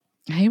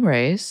Hey,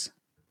 Race.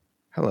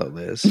 Hello,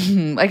 Liz.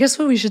 I guess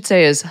what we should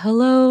say is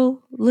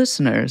hello,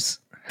 listeners,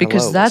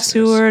 because Hello, that's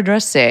who listeners. we're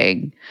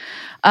addressing.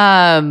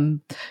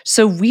 Um,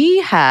 so we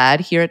had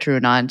here at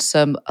Druanon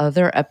some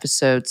other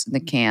episodes in the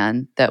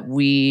can that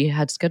we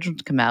had scheduled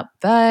to come out,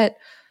 but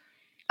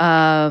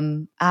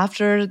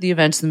after the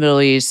events in the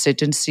Middle East, it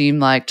didn't seem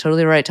like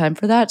totally the right time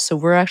for that. So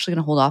we're actually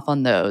going to hold off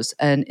on those.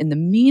 And in the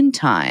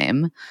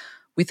meantime,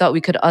 we thought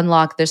we could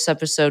unlock this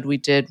episode we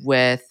did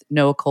with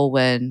Noah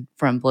Colwyn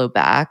from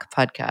Blowback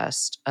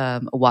podcast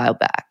a while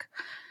back.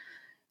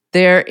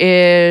 There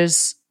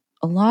is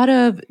a lot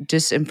of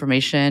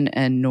disinformation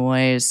and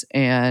noise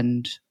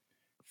and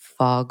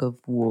fog of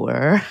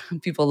war.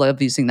 People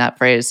love using that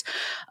phrase.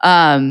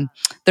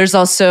 There's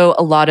also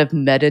a lot of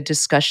meta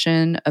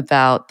discussion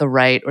about the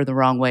right or the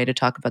wrong way to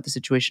talk about the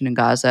situation in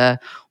Gaza.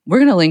 We're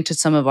going to link to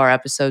some of our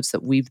episodes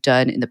that we've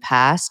done in the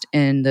past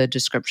in the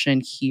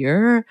description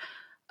here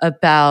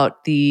about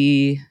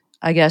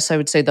I guess I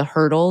would say the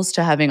hurdles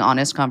to having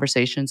honest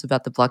conversations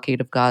about the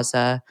blockade of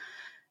Gaza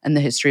and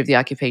the history of the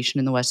occupation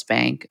in the West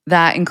Bank.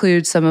 That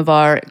includes some of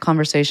our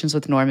conversations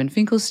with Norman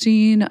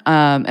Finkelstein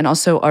and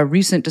also our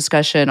recent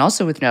discussion,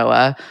 also with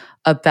Noah,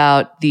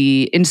 about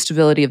the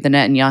instability of the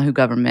Netanyahu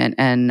government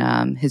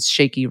and his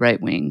shaky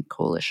right-wing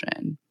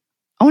coalition.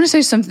 I want to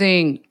say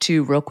something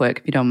too real quick,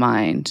 if you don't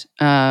mind,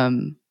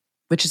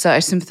 which is that I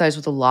sympathize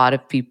with a lot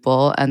of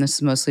people, and this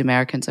is mostly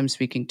Americans I'm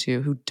speaking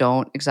to, who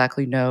don't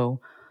exactly know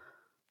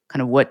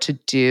kind of what to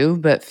do,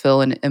 but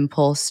feel an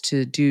impulse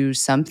to do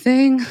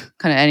something,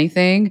 kind of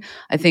anything.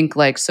 I think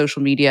like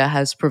social media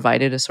has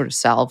provided a sort of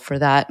salve for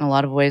that in a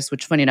lot of ways,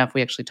 which funny enough,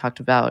 we actually talked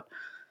about.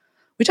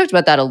 We talked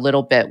about that a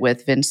little bit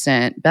with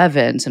Vincent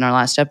Bevins in our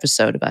last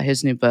episode about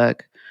his new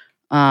book.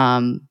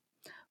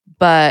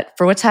 But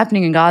for what's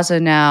happening in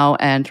Gaza now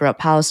and throughout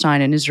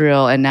Palestine and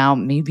Israel and now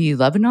maybe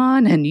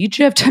Lebanon and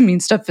Egypt, I mean,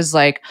 stuff is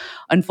like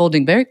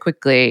unfolding very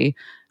quickly.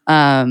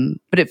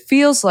 But it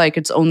feels like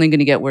it's only going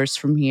to get worse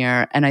from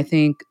here. And I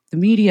think the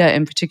media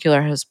in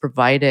particular has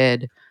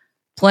provided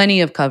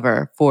plenty of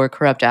cover for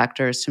corrupt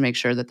actors to make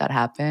sure that that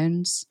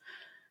happens.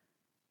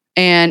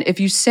 And if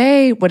you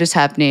say what is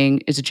happening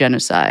is a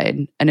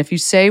genocide, and if you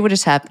say what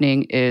is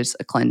happening is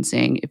a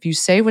cleansing, if you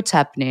say what's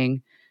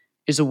happening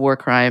is a war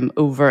crime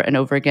over and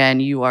over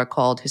again, you are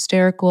called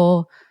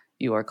hysterical,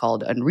 you are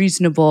called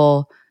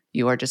unreasonable,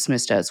 you are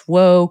dismissed as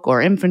woke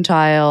or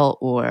infantile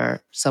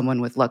or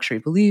someone with luxury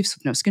beliefs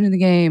with no skin in the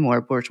game or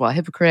a bourgeois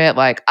hypocrite.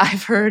 Like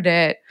I've heard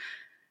it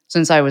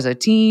since I was a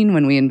teen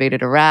when we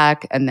invaded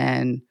Iraq, and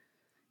then,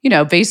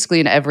 basically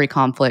in every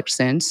conflict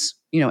since,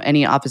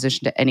 any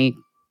opposition to any,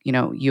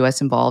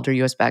 US involved or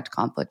US backed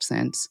conflict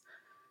since.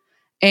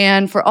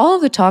 And for all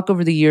of the talk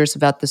over the years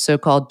about the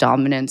so-called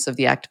dominance of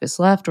the activist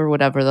left or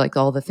whatever, like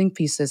all the think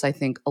pieces, I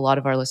think a lot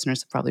of our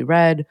listeners have probably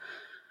read.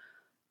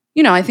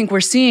 I think we're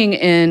seeing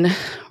in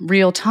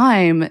real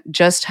time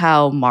just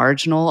how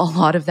marginal a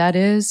lot of that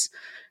is,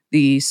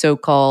 the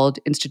so-called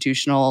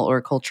institutional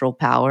or cultural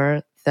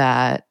power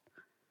that,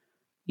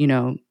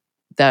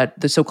 that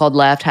the so-called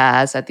left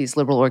has at these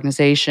liberal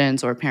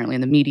organizations or apparently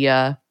in the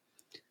media,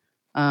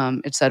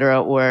 et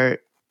cetera, or,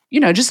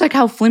 just like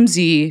how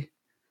flimsy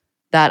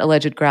that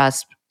alleged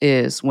grasp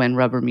is when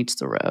rubber meets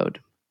the road.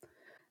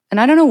 And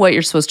I don't know what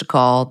you're supposed to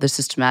call the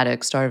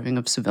systematic starving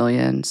of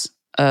civilians,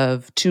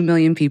 of 2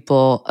 million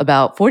people,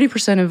 about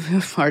 40% of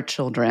whom are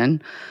children.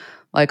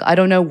 Like, I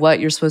don't know what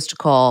you're supposed to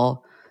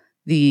call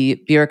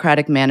the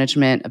bureaucratic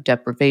management of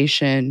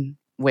deprivation,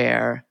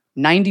 where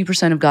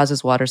 90% of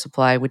Gaza's water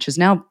supply, which has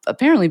now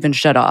apparently been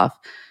shut off,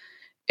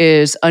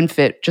 is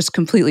unfit, just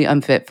completely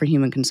unfit for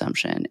human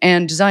consumption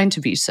and designed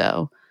to be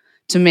so,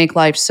 to make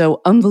life so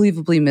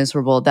unbelievably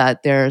miserable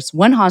that there's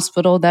one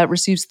hospital that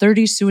receives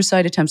 30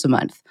 suicide attempts a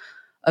month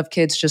of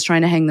kids just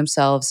trying to hang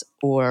themselves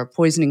or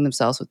poisoning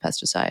themselves with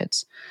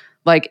pesticides.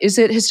 Like, is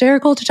it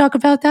hysterical to talk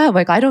about that?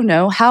 Like, I don't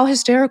know. How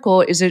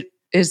hysterical is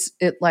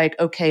it like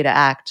okay to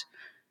act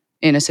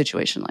in a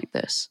situation like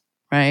this,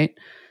 right?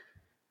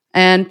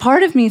 And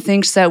part of me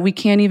thinks that we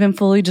can't even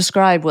fully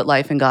describe what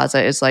life in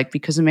Gaza is like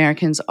because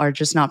Americans are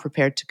just not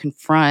prepared to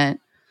confront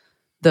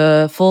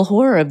the full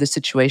horror of the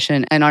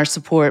situation and our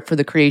support for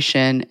the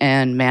creation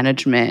and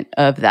management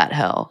of that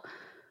hell.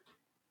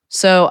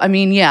 So, I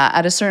mean, yeah,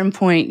 at a certain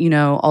point,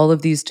 all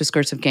of these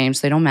discursive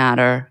games, they don't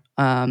matter,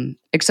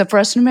 except for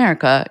us in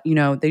America,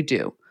 they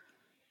do.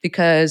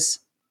 Because,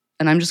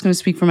 and I'm just going to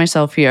speak for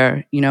myself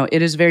here,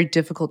 it is very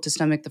difficult to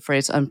stomach the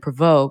phrase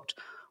unprovoked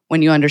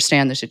when you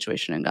understand the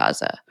situation in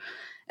Gaza.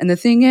 And the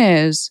thing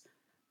is,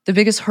 the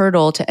biggest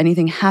hurdle to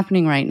anything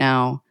happening right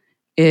now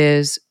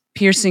is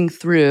piercing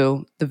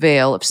through the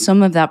veil of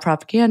some of that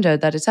propaganda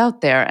that is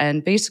out there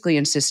and basically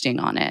insisting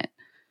on it.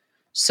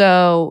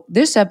 So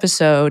this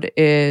episode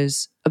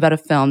is about a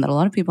film that a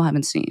lot of people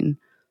haven't seen,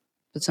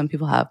 but some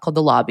people have, called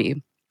The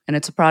Lobby. And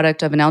it's a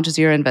product of an Al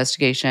Jazeera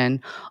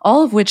investigation,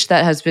 all of which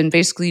that has been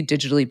basically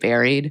digitally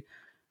buried.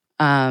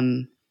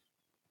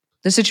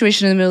 The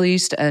situation in the Middle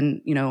East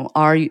and,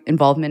 our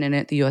involvement in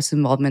it, the U.S.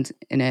 involvement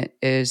in it,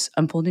 is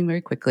unfolding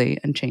very quickly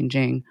and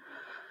changing.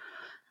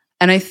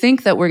 And I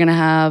think that we're going to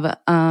have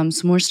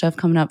some more stuff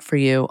coming up for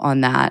you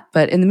on that.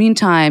 But in the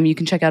meantime, you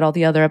can check out all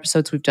the other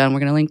episodes we've done. We're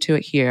going to link to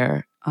it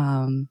here.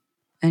 And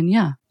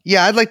yeah.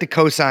 Yeah, I'd like to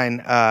co-sign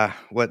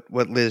what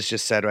Liz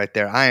just said right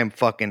there. I am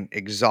fucking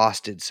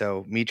exhausted.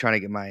 So me trying to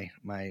get my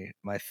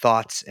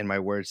thoughts and my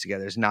words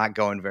together is not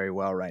going very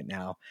well right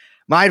now.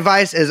 My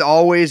advice, as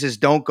always, is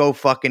don't go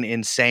fucking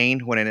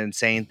insane when an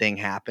insane thing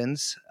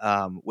happens,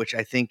 which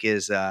I think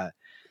is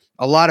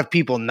a lot of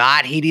people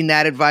not heeding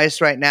that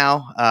advice right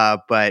now.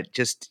 But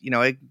just,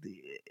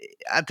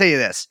 I'll tell you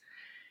this.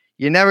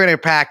 You're never going to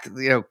pack,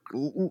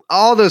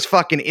 all those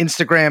fucking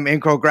Instagram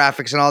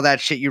infographics and all that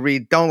shit you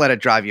read. Don't let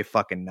it drive you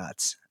fucking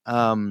nuts.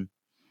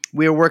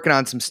 We are working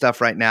on some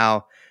stuff right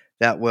now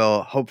that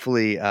will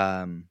hopefully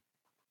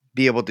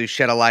be able to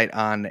shed a light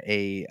on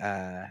a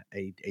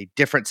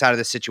different side of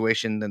the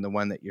situation than the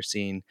one that you're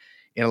seeing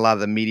in a lot of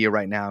the media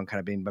right now and kind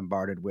of being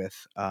bombarded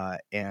with.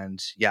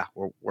 And yeah,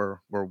 we're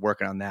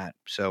working on that.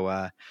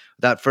 So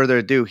without further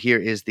ado, here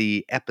is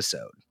the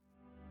episode.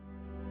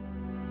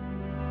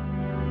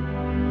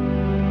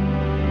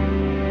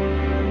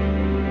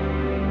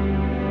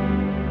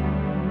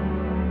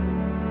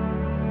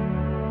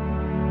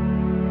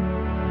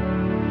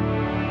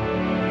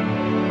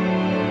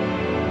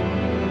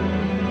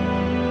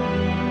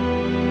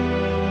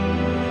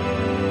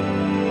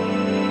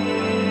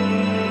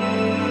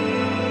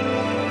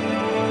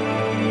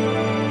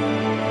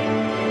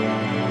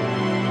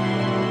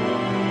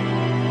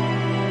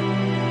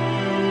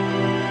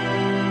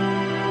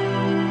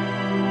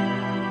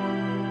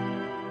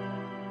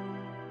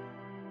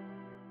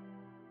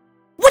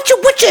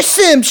 What you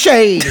Sim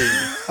Shady?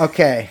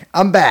 Okay,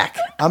 I'm back.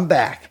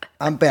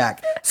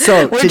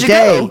 So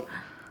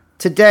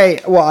today,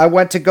 well, I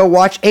went to go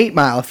watch 8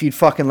 Mile, if you'd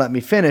fucking let me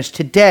finish.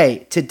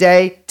 Today,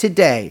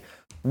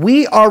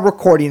 we are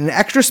recording an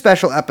extra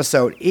special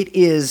episode. It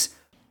is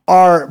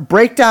our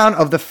breakdown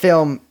of the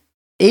film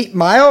 8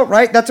 Mile,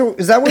 right?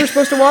 Is that what we're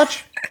supposed to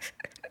watch?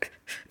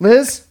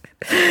 Liz?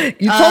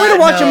 You told me to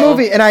watch a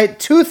movie, and I had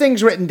 2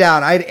 things written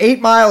down. I had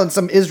 8 Mile and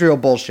some Israel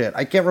bullshit.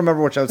 I can't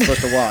remember which I was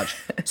supposed to watch.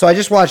 So I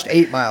just watched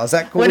 8 Mile. Is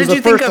that cool? What did you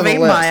think of 8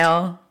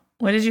 Mile?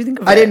 What did you think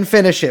of it? I didn't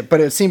finish it,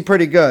 but it seemed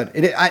pretty good.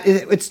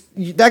 It's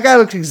that guy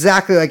looks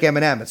exactly like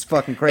Eminem. It's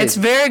fucking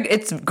crazy.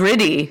 It's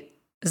gritty,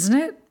 isn't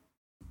it?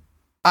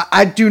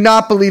 I do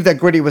not believe that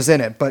Gritty was in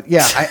it, but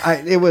yeah,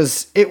 it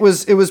was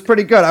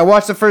pretty good. I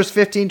watched the first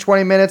 15,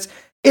 20 minutes.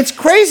 It's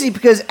crazy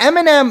because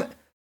Eminem,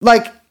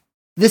 like,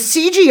 the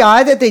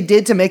CGI that they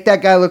did to make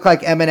that guy look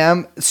like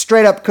Eminem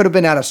straight up could have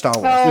been out of Star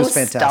Wars. It was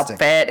fantastic.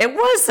 Stop it. It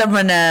was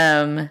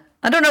Eminem.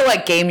 I don't know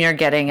what game you're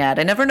getting at.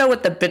 I never know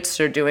what the bits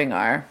they're doing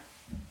are.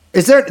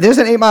 There's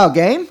an 8 Mile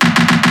game?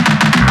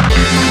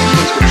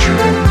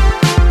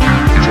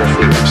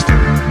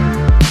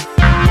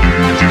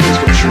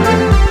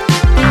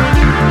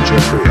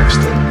 Jeffrey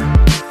Epstein.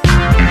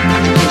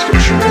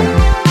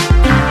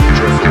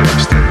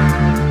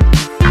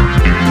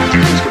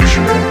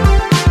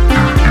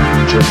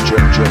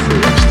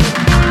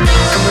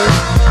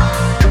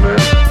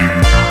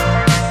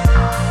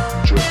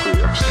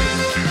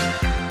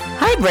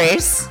 Hi,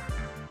 Brace.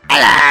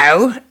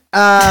 Hello.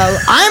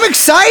 I'm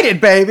excited,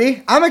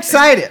 baby. I'm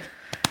excited.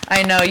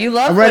 I know you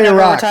love whenever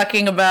we're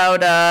talking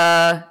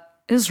about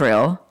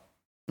Israel.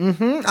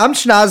 Mm-hmm. I'm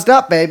schnozzed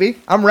up, baby.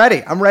 I'm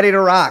ready. I'm ready to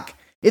rock.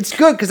 It's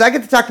good because I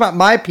get to talk about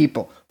my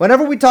people.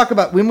 Whenever we talk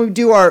about when we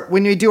do our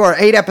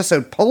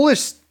 8-episode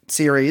Polish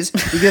series,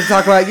 we get to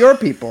talk about your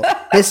people.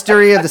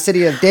 History of the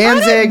city of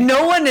Danzig.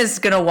 No one is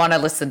gonna want to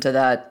listen to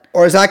that.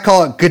 Or as I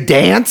call it,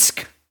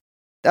 Gdansk.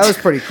 That was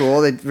pretty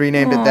cool. They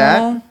renamed it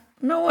that.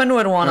 No one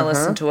would want to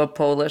listen to a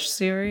Polish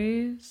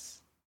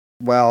series.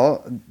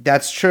 Well,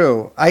 that's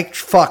true. I'm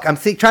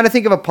trying to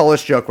think of a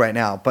Polish joke right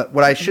now. But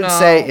what I should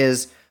say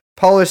is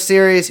Polish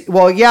series.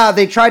 Well, yeah,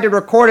 they tried to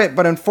record it,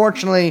 but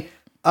unfortunately,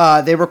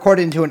 they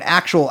recorded into an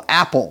actual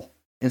Apple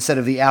instead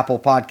of the Apple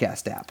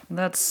Podcast app.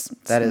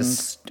 That is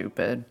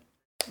stupid.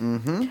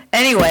 Mm-hmm.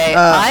 Anyway,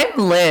 I'm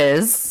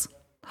Liz.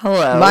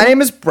 Hello. My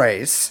name is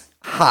Brace.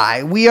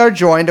 Hi. We are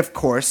joined, of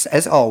course,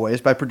 as always,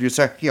 by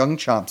producer Young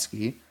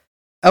Chomsky.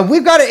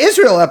 We've got an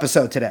Israel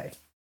episode today.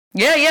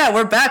 Yeah,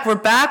 we're back. We're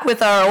back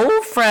with our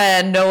old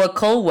friend Noah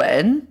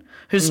Colwyn,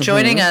 who's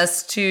joining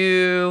us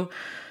to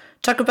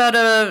talk about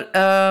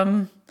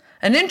an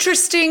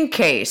interesting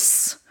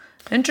case.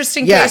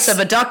 Case of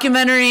a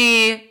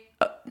documentary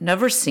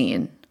never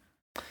seen.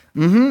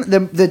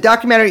 Mm-hmm. The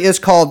documentary is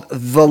called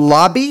The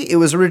Lobby. It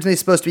was originally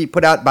supposed to be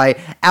put out by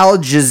Al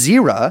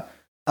Jazeera,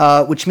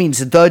 which means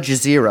the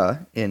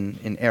Jazeera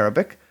in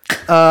Arabic.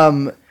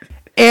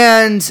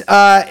 And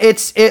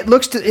it's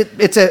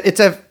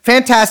a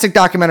fantastic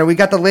documentary. We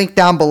got the link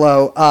down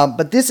below.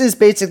 But this is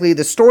basically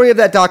the story of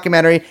that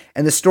documentary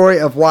and the story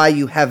of why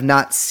you have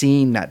not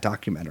seen that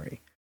documentary.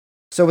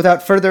 So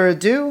without further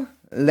ado,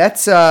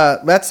 let's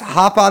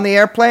hop on the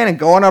airplane and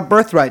go on our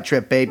birthright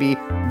trip, baby.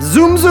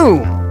 Zoom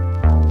zoom.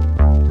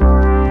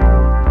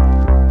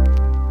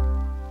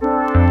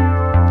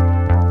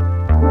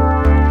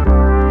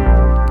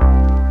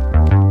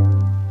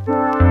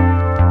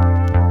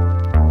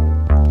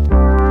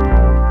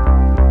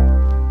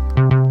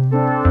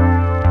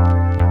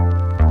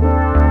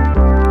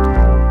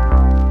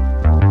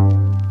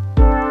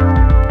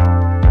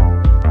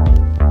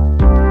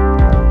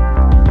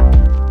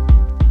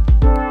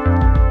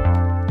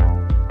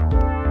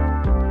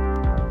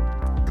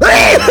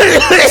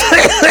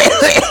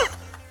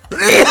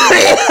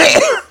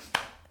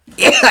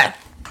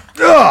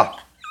 Oh,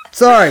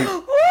 sorry.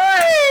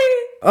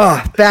 Why?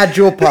 Oh, bad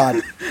jewel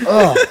pod.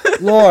 Oh,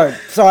 Lord.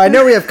 Sorry, I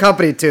know we have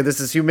company too.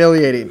 This is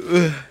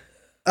humiliating.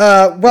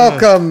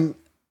 Welcome.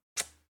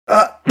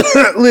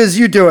 Liz,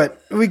 you do it.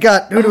 Who do we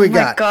got? Oh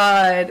my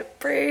God,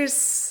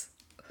 Brace.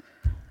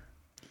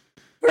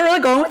 We're really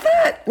going with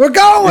that? We're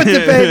going with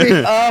it,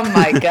 baby. Oh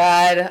my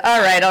God.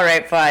 All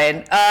right,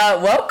 fine.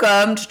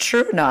 Welcome to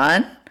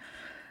TrueAnon.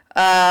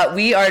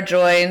 We are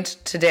joined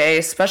today,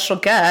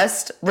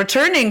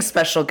 returning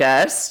special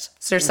guest.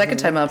 It's your second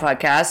time on the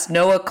podcast,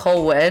 Noah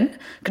Colwin,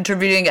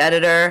 contributing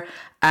editor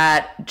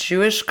at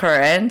Jewish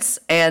Currents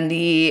and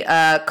the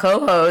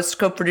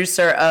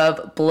co-producer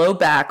of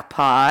Blowback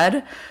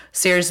Pod,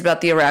 series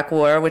about the Iraq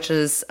War, which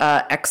is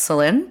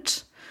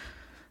excellent.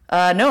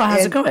 Noah,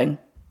 how's it going?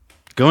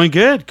 Going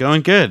good.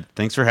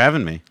 Thanks for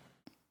having me.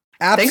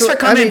 Thanks for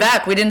coming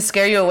back. We didn't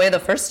scare you away the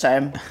first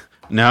time.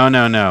 No.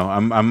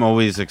 I'm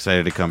always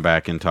excited to come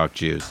back and talk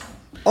Jews.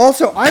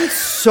 Also, I'm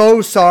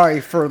so sorry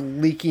for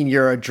leaking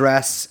your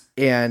address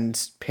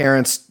and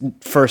parents'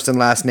 first and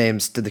last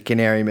names to the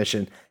Canary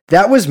Mission.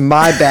 That was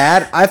my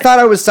bad. I thought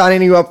I was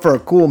signing you up for a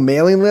cool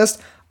mailing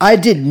list. I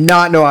did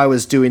not know I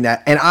was doing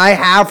that, and I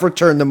have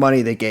returned the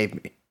money they gave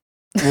me.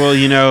 Well,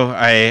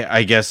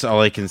 I guess all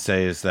I can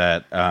say is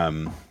that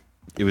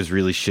it was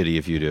really shitty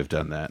of you to have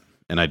done that,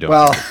 and I don't.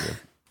 Well,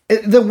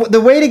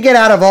 the way to get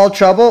out of all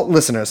trouble,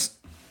 listeners,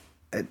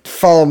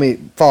 follow me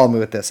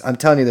with this. I'm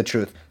telling you the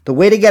truth. The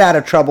way to get out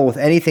of trouble with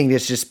anything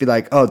is just be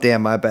like, "Oh,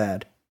 damn, my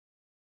bad,"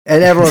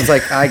 and everyone's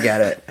like, "I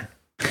get it.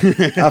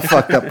 I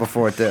fucked up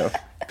before too."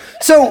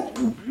 So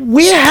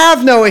we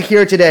have Noah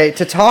here today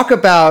to talk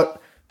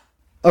about.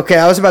 Okay,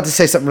 I was about to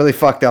say something really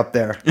fucked up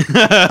there.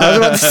 I was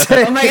about to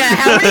say. Oh my God,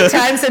 how many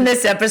times in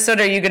this episode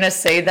are you going to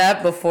say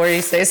that before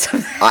you say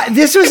something?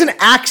 This was an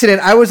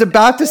accident. I was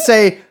about to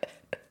say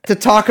to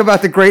talk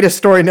about the greatest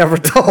story never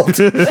told.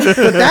 But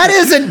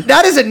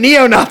that is a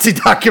neo-Nazi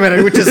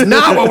documentary, which is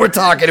not what we're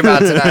talking about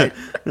tonight.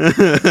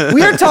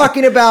 We are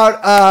talking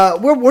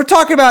about we're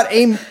talking about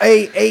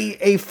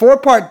a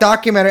 4-part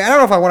documentary. I don't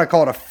know if I want to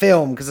call it a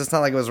film because it's not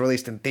like it was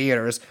released in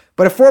theaters,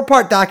 but a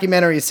 4-part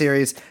documentary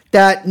series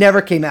that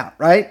never came out,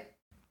 right?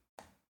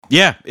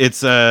 Yeah,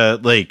 it's a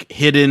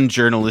hidden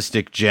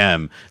journalistic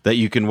gem that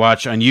you can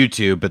watch on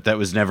YouTube, but that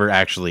was never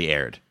actually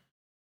aired.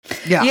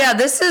 Yeah,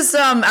 this is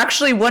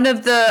actually one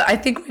of the, I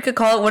think we could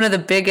call it one of the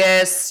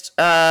biggest,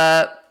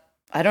 I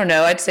don't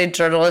know, I'd say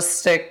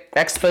journalistic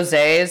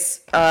exposés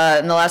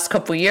in the last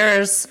couple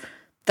years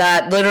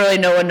that literally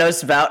no one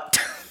knows about.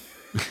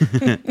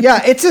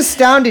 Yeah, it's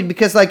astounding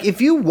because if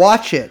you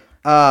watch it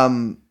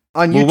on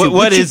YouTube, well,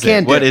 what is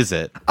it? What is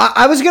it?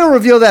 I was going to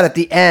reveal that at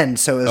the end,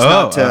 so it's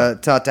not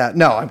to.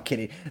 No, I'm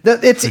kidding.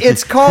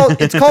 It's called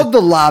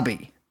The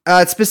Lobby.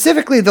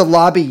 Specifically, The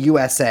Lobby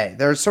USA.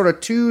 There's sort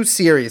of 2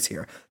 series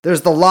here.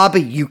 There's The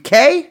Lobby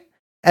UK,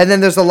 and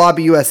then there's The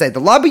Lobby USA. The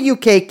Lobby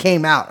UK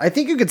came out. I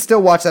think you could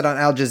still watch that on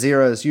Al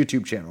Jazeera's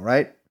YouTube channel,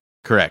 right?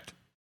 Correct.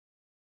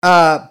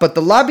 But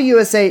The Lobby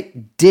USA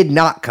did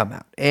not come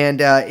out, and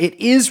it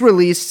is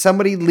released.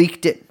 Somebody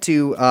leaked it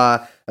to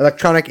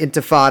Electronic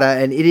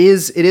Intifada, and it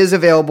is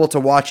available to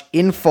watch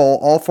in full,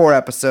 all 4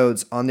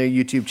 episodes on their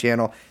YouTube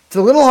channel. It's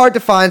a little hard to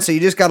find, so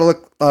you just got to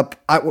look up.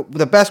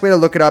 The best way to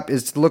look it up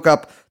is to look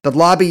up The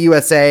Lobby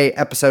USA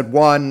episode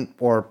 1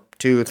 or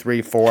 2,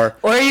 3, 4.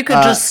 Or you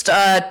could just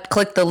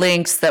click the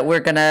links that we're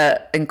going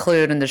to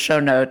include in the show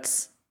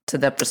notes to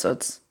the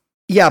episodes.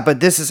 Yeah,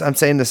 but I'm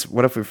saying this,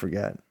 what if we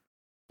forget?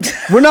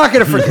 We're not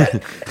going to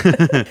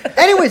forget.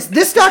 Anyways,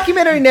 this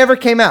documentary never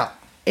came out.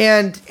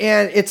 And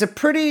it's a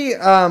pretty,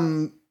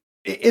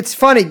 it's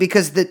funny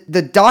because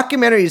the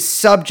documentary's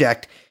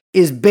subject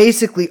is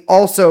basically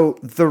also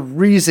the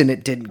reason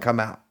it didn't come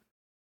out.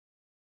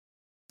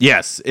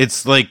 Yes,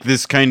 it's like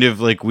this kind of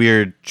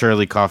weird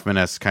Charlie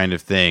Kaufman-esque kind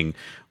of thing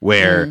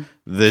where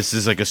this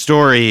is a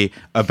story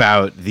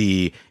about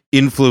the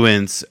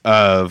influence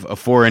of a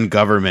foreign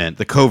government,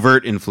 the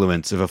covert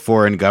influence of a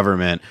foreign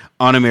government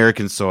on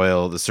American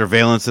soil, the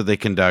surveillance that they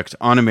conduct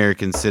on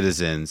American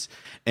citizens,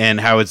 and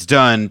how it's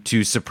done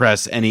to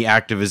suppress any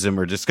activism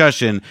or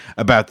discussion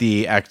about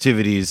the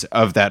activities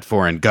of that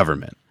foreign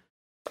government.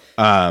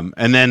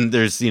 And then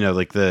there's,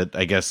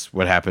 I guess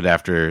what happened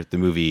after the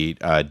movie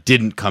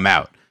didn't come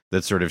out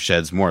that sort of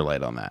sheds more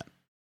light on that.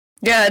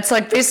 Yeah, it's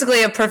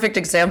basically a perfect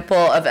example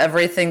of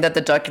everything that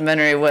the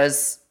documentary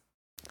was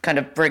kind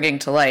of bringing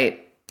to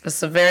light.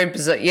 It's a very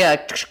bizarre,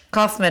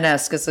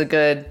 Kaufman-esque is a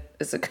good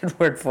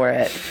word for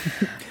it.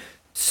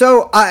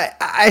 So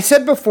I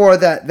said before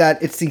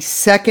that it's the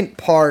second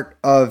part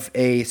of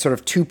a sort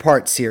of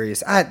 2-part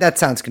series. That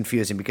sounds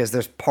confusing because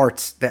there's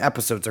parts, the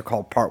episodes are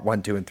called part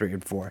 1, 2, and 3,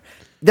 and 4.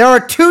 There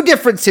are 2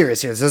 different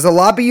series here. There's the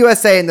Lobby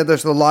USA and then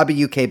there's the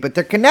Lobby UK, but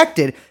they're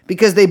connected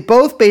because they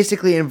both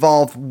basically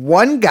involve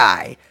one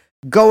guy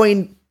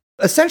going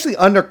essentially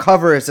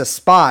undercover as a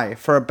spy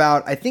for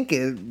about, I think,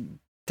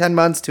 10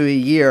 months to a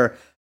year,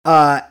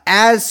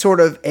 as sort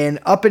of an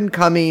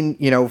up-and-coming,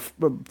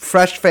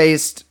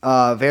 fresh-faced,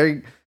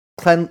 very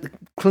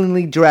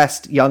cleanly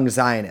dressed young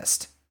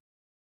Zionist.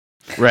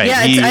 Right.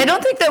 Yeah, I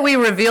don't think that we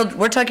revealed.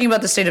 We're talking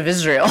about the state of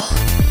Israel.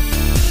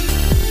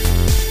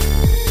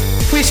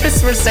 We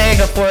just were saying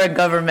a foreign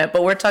government,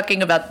 but we're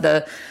talking about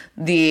the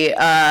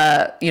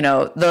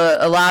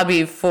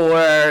lobby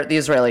for the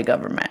Israeli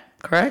government.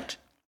 Correct?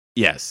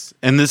 Yes,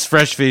 and this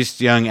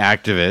fresh-faced young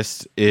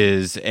activist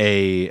is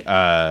he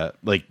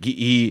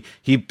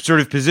sort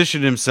of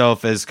positioned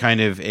himself as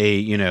kind of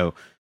a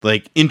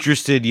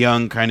interested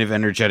young kind of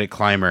energetic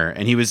climber,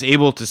 and he was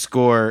able to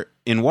score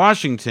in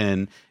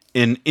Washington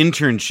an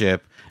internship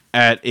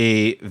at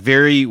a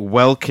very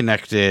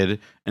well-connected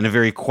and a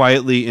very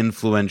quietly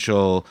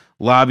influential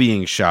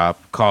lobbying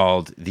shop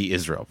called the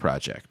Israel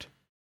Project.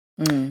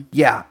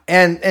 Yeah,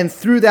 and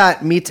through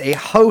that meets a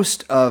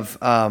host of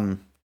I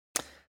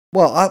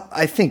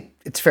think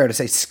it's fair to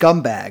say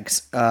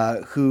scumbags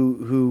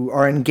who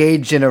are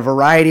engaged in a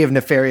variety of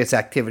nefarious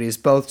activities,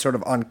 both sort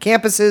of on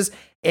campuses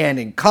and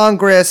in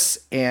Congress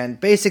and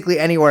basically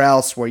anywhere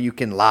else where you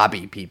can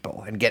lobby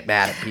people and get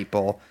mad at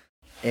people.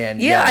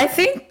 And I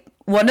think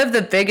one of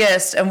the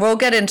biggest, and we'll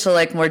get into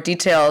like more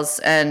details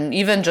and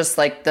even just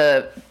like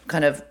the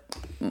kind of,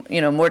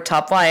 more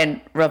top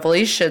line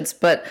revelations,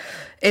 but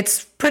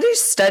it's pretty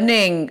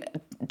stunning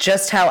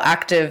just how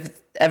active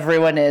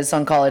everyone is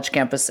on college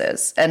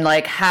campuses and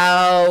like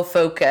how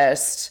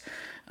focused,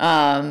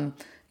 their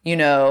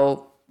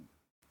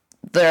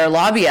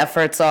lobby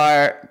efforts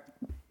are.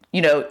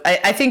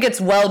 I think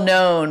it's well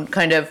known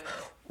kind of,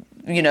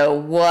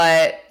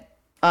 what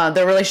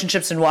the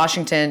relationships in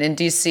Washington, in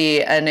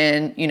DC, and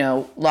in,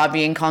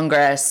 lobbying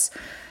Congress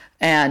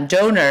and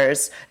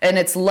donors. And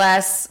it's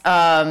less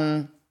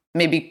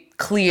maybe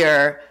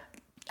clear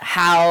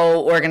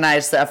how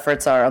organized the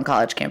efforts are on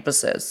college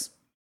campuses.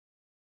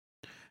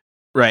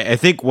 Right. I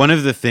think one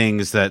of the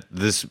things that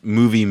this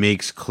movie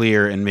makes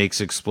clear and makes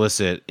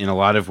explicit in a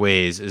lot of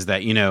ways is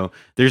that,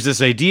 there's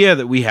this idea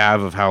that we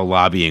have of how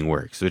lobbying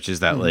works, which is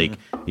that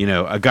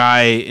a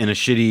guy in a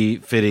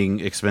shitty fitting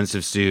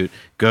expensive suit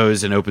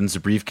goes and opens a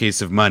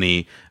briefcase of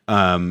money.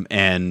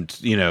 And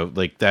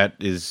that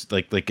is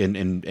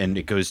and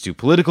it goes to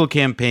political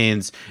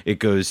campaigns, it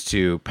goes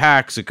to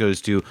PACs, it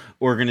goes to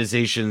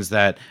organizations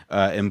that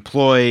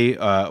employ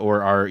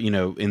or are,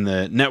 in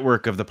the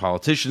network of the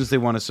politicians they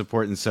want to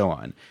support and so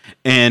on.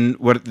 And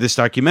what this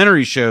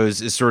documentary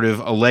shows is sort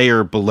of a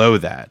layer below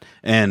that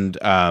and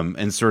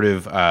sort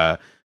of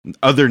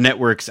other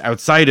networks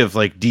outside of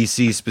like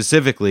DC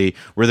specifically,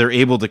 where they're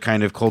able to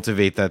kind of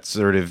cultivate that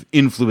sort of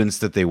influence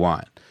that they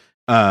want.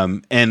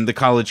 And the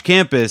college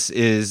campus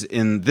is,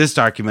 in this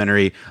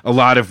documentary, a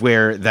lot of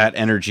where that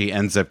energy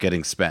ends up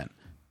getting spent.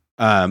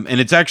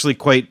 And it's actually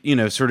quite,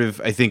 sort of,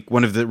 I think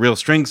one of the real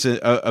strengths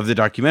of the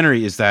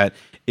documentary is that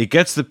it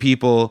gets the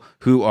people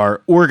who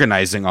are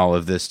organizing all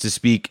of this to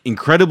speak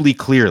incredibly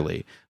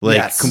clearly,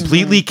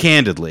 completely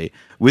candidly,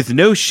 with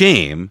no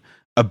shame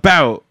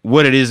about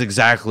what it is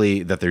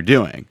exactly that they're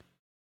doing.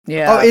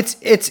 Yeah. Oh,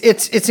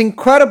 it's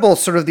incredible,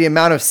 sort of the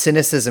amount of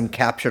cynicism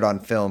captured on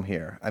film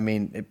here. I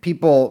mean,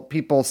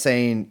 people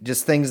saying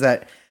just things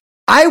that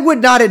I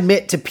would not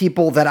admit to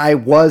people that I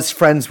was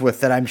friends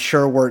with that I'm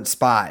sure weren't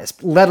spies,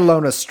 let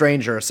alone a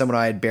stranger or someone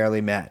I had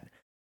barely met.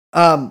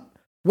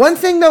 One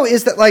thing though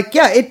is that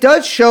it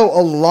does show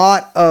a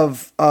lot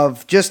of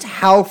just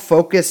how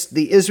focused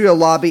the Israel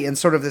lobby and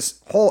sort of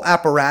this whole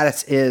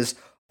apparatus is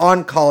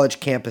on college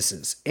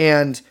campuses.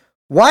 And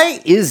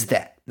why is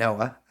that?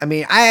 Noah, I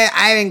mean,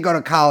 I didn't go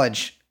to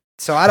college,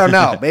 so I don't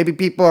know. Maybe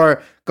people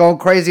are going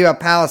crazy about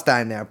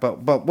Palestine there,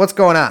 but what's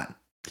going on?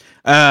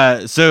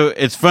 So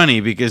it's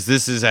funny because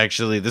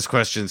this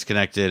question's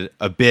connected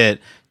a bit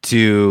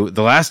to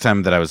the last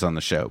time that I was on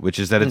the show, which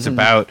is that it's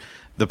about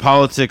the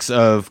politics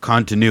of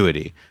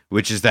continuity,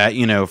 which is that,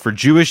 for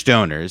Jewish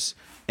donors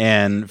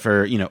and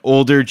for,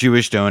 older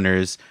Jewish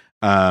donors,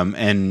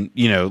 and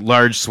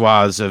large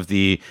swaths of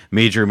the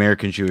major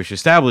American Jewish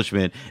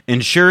establishment,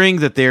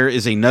 ensuring that there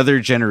is another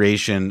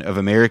generation of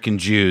American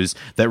Jews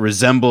that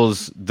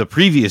resembles the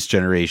previous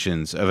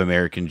generations of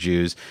American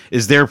Jews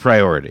is their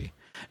priority.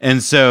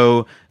 And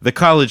so the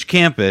college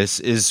campus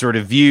is sort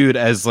of viewed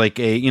as like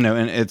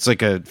and it's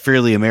like a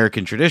fairly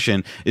American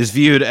tradition, is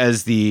viewed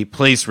as the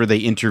place where they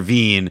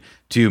intervene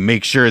to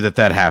make sure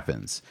that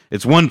happens.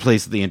 It's one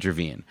place that they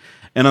intervene.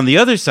 And on the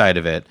other side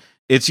of it,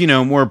 it's,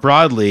 more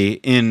broadly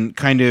in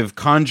kind of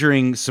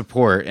conjuring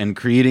support and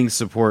creating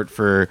support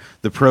for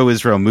the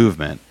pro-Israel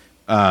movement,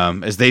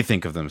 as they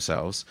think of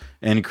themselves,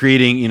 and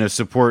creating,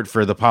 support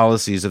for the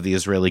policies of the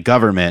Israeli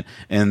government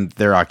and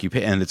their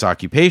its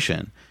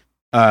occupation.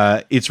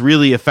 It's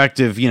really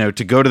effective,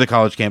 to go to the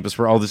college campus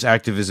where all this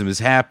activism is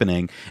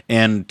happening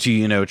and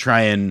to,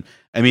 try and,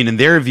 in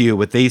their view,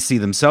 what they see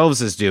themselves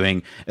as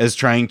doing as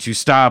trying to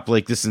stop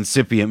like this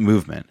incipient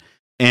movement.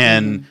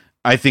 And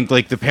I think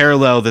the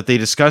parallel that they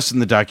discuss in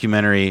the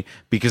documentary,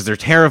 because they're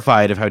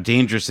terrified of how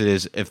dangerous it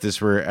is if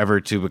this were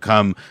ever to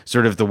become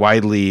sort of the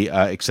widely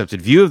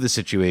accepted view of the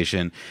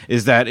situation,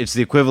 is that it's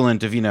the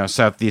equivalent of,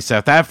 the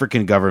South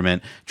African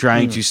government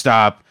trying to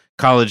stop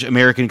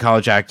American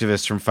college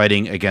activists from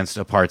fighting against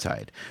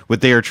apartheid.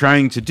 What they are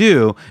trying to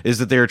do is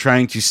that they are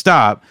trying to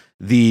stop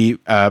the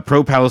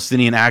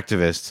pro-Palestinian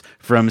activists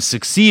from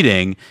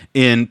succeeding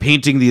in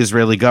painting the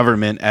Israeli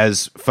government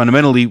as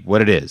fundamentally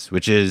what it is,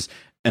 which is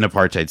an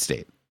apartheid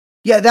state.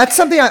 Yeah, that's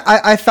something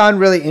I found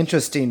really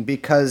interesting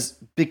because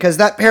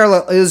that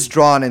parallel is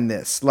drawn in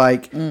this.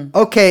 Like,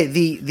 okay,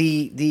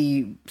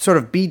 the sort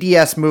of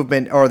BDS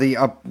movement or the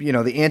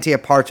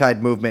anti-apartheid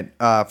movement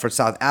for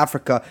South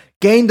Africa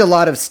gained a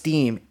lot of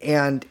steam,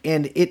 and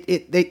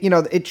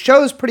it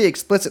shows pretty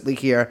explicitly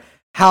here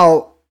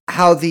how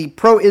the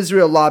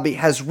pro-Israel lobby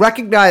has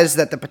recognized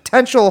that the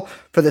potential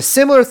for the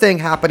similar thing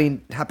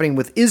happening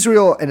with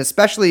Israel, and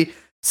especially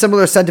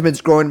similar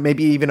sentiments growing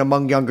maybe even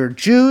among younger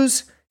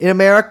Jews in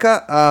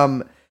America,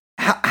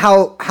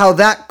 how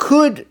that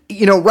could,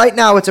 right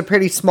now it's a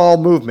pretty small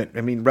movement. I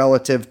mean,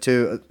 relative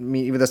to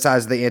even the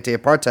size of the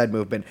anti-apartheid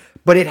movement,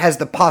 but it has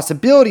the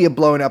possibility of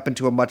blowing up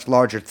into a much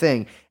larger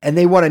thing, and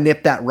they want to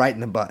nip that right in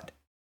the bud.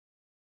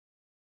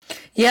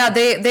 Yeah,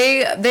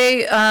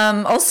 they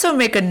also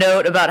make a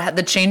note about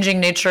the changing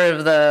nature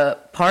of the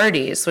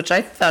parties, which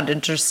I found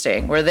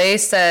interesting, where they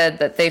said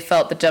that they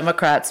felt the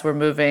Democrats were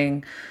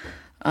moving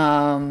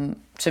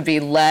to be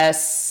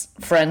less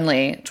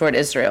friendly toward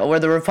Israel, where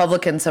the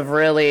Republicans have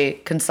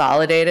really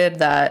consolidated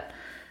that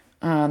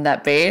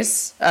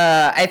base.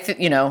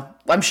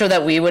 I'm sure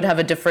that we would have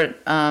a different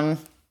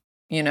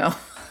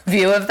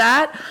view of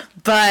that,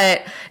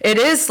 but it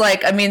is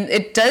like, I mean,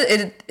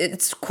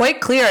 it's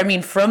quite clear. I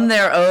mean, from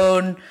their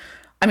own,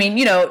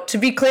 to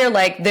be clear,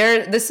 like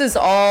this is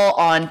all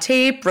on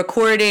tape,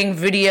 recording,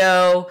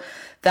 video,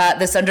 that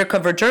this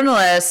undercover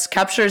journalist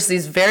captures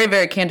these very,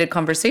 very candid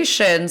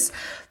conversations.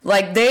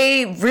 Like,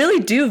 they really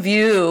do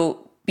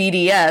view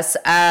BDS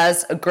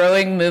as a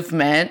growing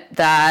movement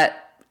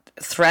that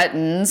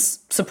threatens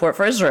support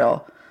for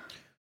Israel.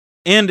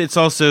 And it's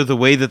also the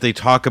way that they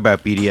talk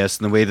about BDS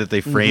and the way that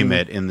they frame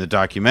it in the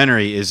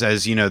documentary is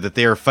as, that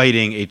they are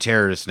fighting a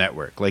terrorist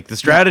network. Like the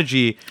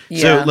strategy. Yeah.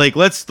 So like,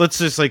 let's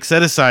just like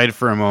set aside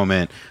for a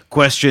moment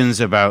questions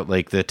about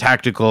like the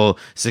tactical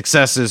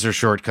successes or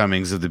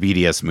shortcomings of the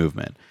BDS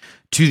movement.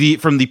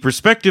 From the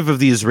perspective of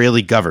the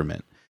Israeli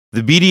government,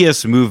 the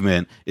BDS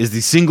movement is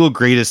the single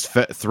greatest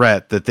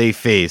threat that they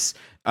face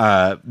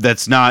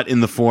that's not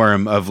in the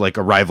form of like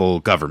a rival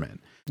government.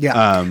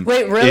 Yeah.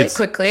 Wait, really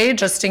quickly,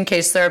 just in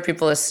case there are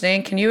people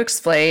listening, can you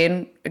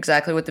explain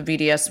exactly what the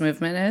BDS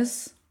movement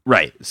is?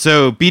 Right.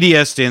 So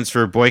BDS stands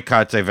for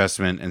Boycott,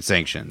 Divestment, and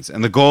Sanctions,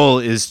 and the goal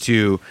is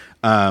to,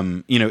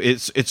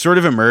 it's sort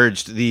of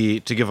emerged to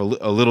give a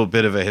little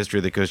bit of a history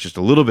that goes just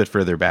a little bit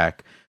further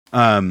back.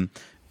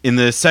 In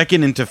the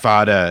second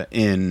Intifada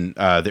in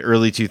the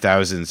early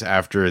 2000s,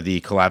 after the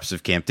collapse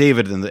of Camp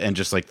David and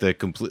just like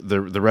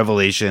the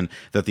revelation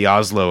that the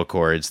Oslo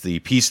Accords, the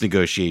peace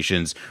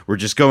negotiations, were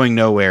just going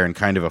nowhere and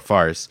kind of a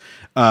farce,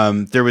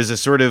 there was a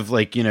sort of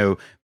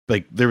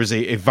there was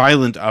a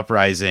violent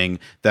uprising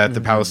that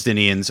the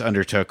Palestinians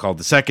undertook called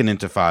the Second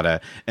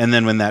Intifada. And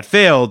then when that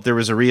failed, there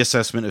was a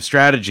reassessment of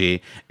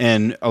strategy,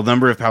 and a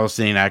number of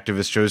Palestinian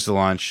activists chose to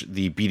launch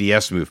the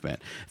BDS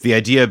movement. The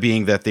idea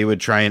being that they would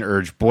try and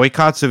urge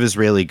boycotts of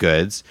Israeli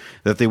goods,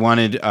 that they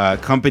wanted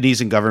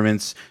companies and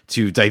governments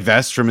to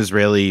divest from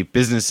Israeli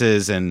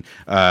businesses and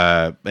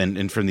from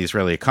the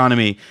Israeli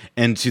economy,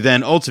 and to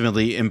then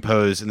ultimately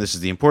impose, and this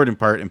is the important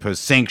part, impose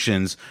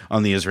sanctions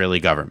on the Israeli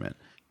government.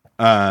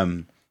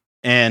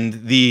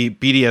 And the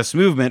BDS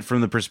movement,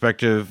 from the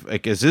perspective,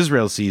 like as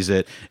Israel sees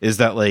it, is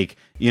that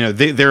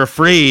they're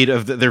afraid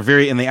of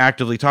and they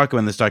actively talk about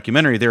in this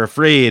documentary, they're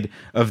afraid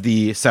of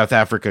the South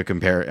Africa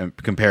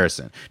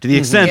comparison, to the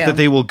extent that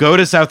they will go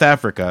to South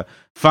Africa,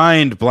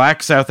 find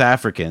black South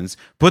Africans,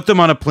 put them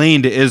on a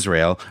plane to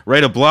Israel,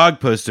 write a blog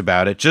post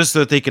about it, just so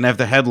that they can have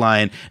the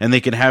headline and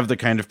they can have the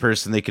kind of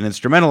person they can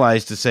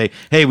instrumentalize to say,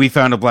 hey, we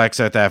found a black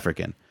South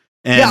African.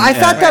 And, I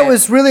thought that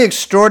was really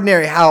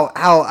extraordinary how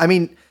I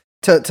mean,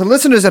 to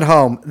listeners at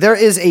home, there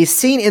is a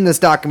scene in this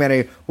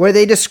documentary where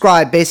they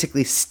describe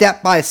basically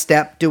step by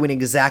step doing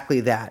exactly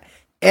that.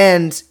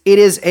 And it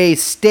is a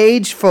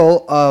stage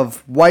full of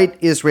white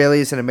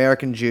Israelis and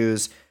American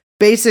Jews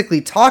basically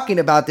talking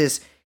about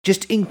this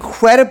just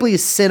incredibly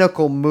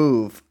cynical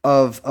move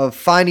of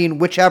finding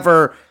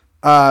whichever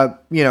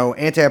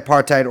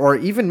anti-apartheid or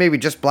even maybe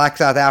just black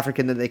South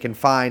African that they can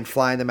find,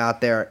 flying them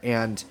out there.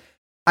 And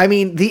I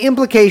mean, the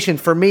implication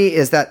for me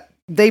is that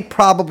they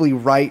probably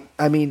write,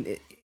 I mean,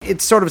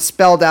 it's sort of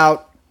spelled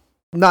out,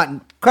 not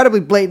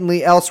incredibly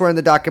blatantly elsewhere in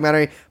the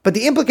documentary, but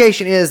the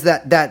implication is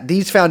that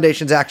these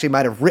foundations actually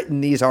might have written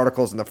these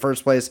articles in the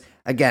first place.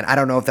 Again, I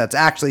don't know if that's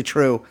actually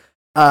true,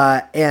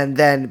 and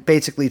then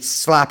basically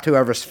slapped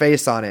whoever's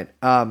face on it.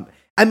 I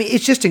mean,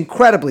 it's just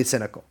incredibly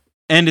cynical.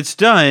 And it's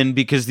done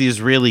because the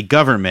Israeli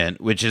government,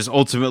 which is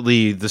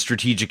ultimately the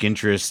strategic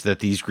interests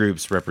that these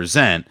groups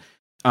represent,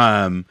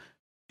 the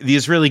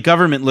Israeli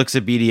government looks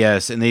at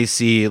BDS and they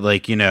see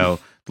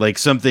like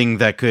something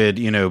that could,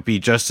 be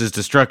just as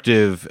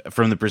destructive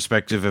from the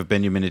perspective of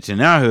Benjamin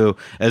Netanyahu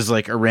as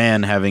like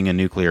Iran having a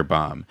nuclear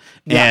bomb.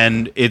 Yeah.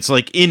 And it's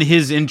like in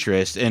his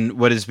interest and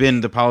what has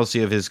been the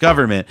policy of his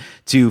government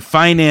to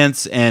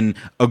finance and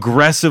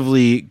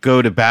aggressively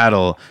go to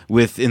battle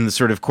with, in the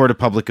sort of court of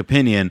public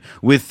opinion,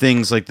 with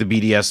things like the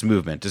BDS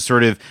movement to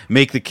sort of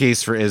make the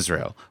case for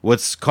Israel.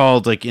 What's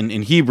called like in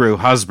Hebrew,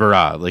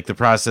 hasbara, like the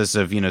process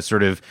of,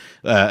 sort of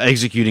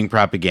executing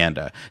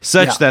propaganda,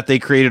 such that they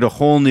created a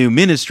whole new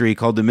ministry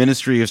called the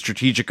Ministry of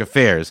Strategic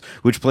Affairs,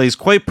 which plays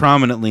quite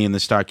prominently in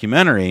this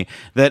documentary,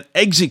 that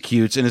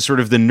executes and is sort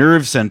of the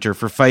nerve center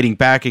for fighting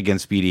back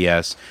against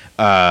BDS,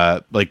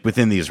 like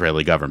within the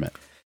Israeli government.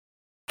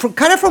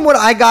 From what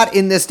I got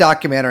in this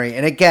documentary,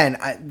 and again,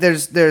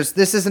 this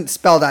isn't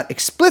spelled out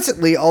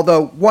explicitly,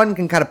 although one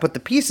can kind of put the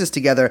pieces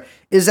together,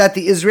 is that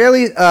the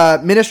Israeli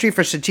Ministry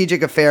for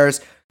Strategic Affairs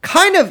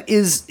kind of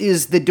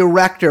is the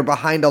director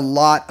behind a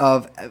lot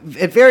of,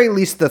 at very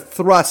least, the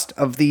thrust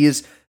of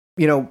these,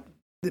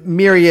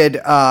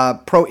 myriad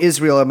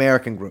pro-Israel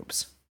American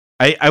groups.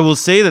 I will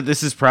say that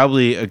this is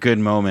probably a good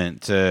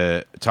moment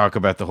to talk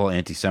about the whole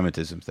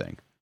anti-Semitism thing.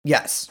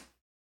 Yes.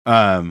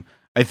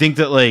 I think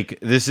that like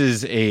this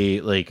is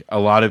a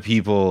lot of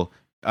people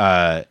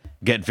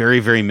get very,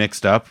 very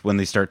mixed up when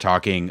they start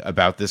talking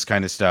about this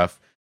kind of stuff.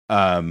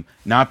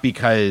 Not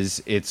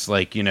because it's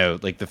like,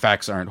 like the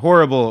facts aren't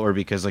horrible or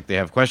because like they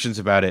have questions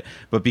about it,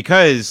 but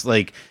because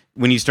like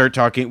when you start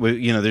talking,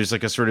 there's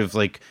like a sort of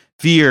like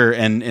fear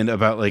and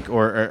about like,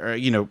 or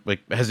like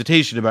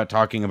hesitation about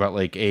talking about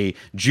like a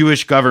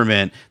Jewish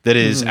government that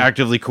is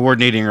actively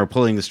coordinating or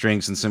pulling the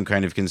strings in some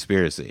kind of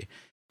conspiracy.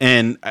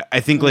 And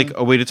I think like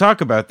a way to talk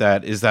about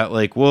that is that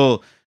like,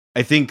 well,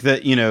 I think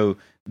that,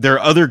 there are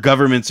other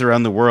governments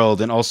around the world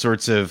and all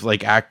sorts of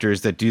like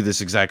actors that do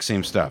this exact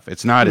same stuff.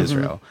 It's not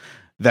Israel.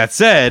 That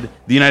said,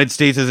 the United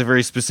States has a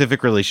very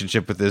specific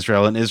relationship with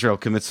Israel, and Israel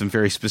commits some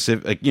very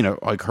specific,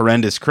 like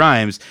horrendous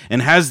crimes,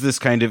 and has this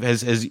kind of,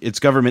 has its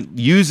government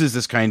uses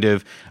this kind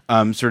of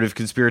sort of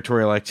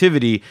conspiratorial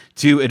activity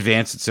to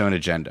advance its own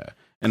agenda.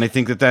 And I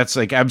think that that's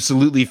like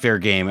absolutely fair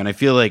game. And I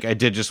feel like I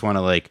did just want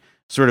to like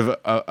sort of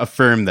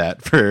affirm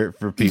that for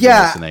people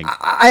listening.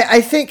 I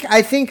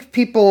think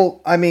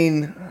people, I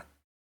mean,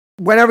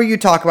 whenever you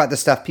talk about this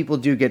stuff, people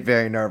do get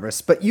very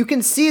nervous, but you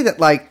can see that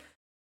like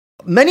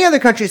many other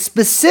countries,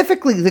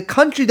 specifically the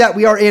country that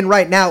we are in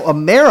right now,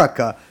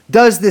 America,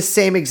 does this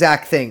same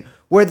exact thing,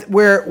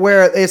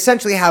 where they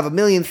essentially have 1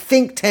 million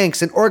think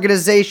tanks and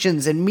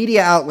organizations and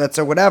media outlets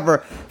or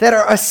whatever that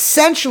are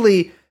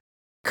essentially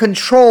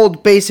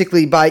controlled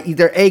basically by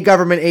either a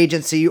government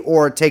agency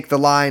or take the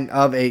line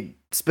of a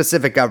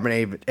specific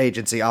government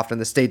agency, often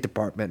the State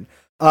Department,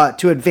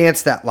 to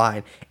advance that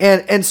line.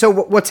 And so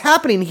what's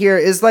happening here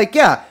is like,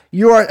 yeah,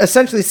 you are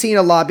essentially seeing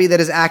a lobby that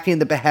is acting in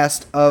the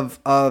behest of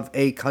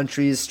a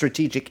country's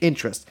strategic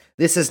interest.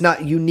 This is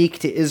not unique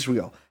to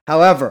Israel.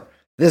 However,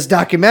 this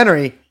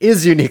documentary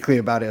is uniquely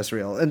about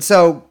Israel. And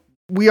so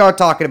we are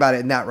talking about it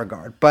in that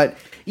regard. But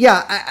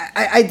yeah,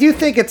 I do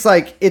think it's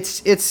like,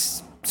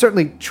 it's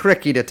certainly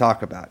tricky to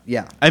talk about.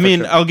 Yeah. I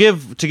mean, sure.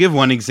 To give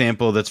one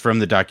example that's from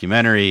the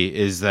documentary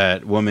is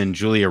that woman,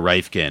 Julia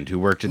Reifkind, who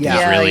worked at the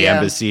Israeli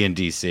embassy in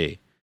DC.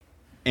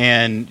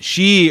 And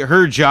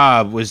her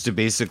job was to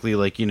basically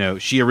like,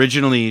 she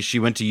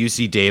went to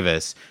UC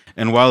Davis.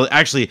 And while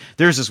actually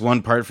there's this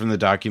one part from the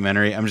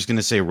documentary, I'm just going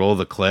to say, roll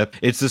the clip.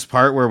 It's this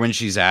part where when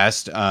she's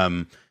asked,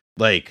 why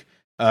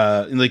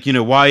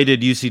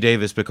did UC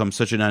Davis become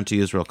such an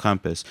anti-Israel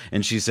campus?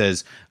 And she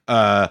says, there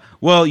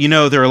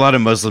are a lot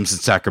of Muslims in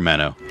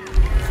Sacramento.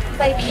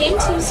 I came to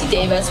UC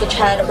Davis, which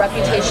had a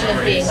reputation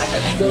of being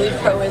really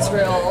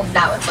pro-Israel.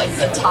 Now it's like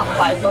the top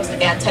 5 most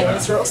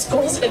anti-Israel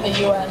schools in the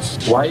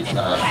U.S. Why is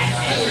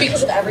that?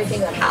 Because of everything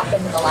that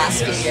happened in the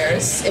last few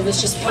years. It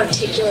was just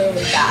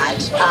particularly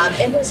bad.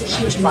 And there's a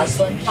huge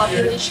Muslim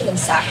population in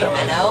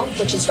Sacramento,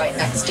 which is right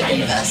next to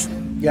Davis.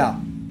 Yeah.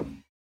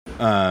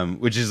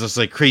 Which is just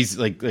like crazy,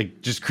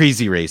 like just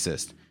crazy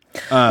racist.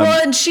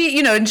 And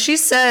she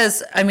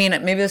says, I mean,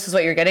 maybe this is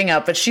what you're getting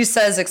at, but she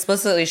says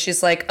explicitly,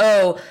 she's like,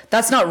 oh,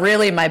 that's not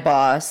really my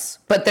boss,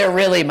 but they're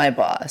really my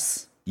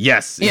boss.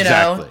 Yes,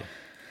 exactly.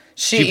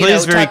 She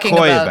plays very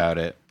coy about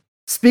it.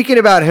 Speaking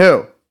about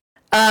who?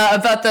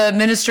 About the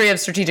Ministry of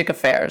Strategic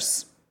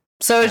Affairs.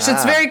 So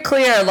it's very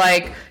clear,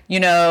 like,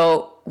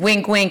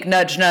 wink, wink,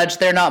 nudge, nudge.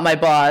 They're not my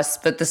boss,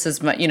 but this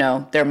is my,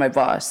 they're my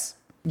boss.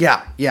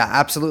 Yeah,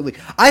 absolutely.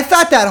 I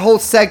thought that whole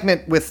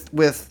segment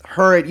with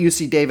her at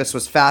UC Davis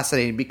was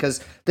fascinating because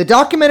the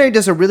documentary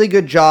does a really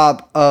good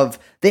job of,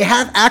 they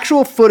have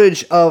actual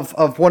footage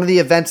of one of the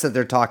events that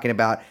they're talking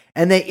about,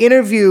 and they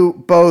interview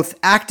both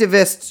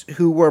activists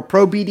who were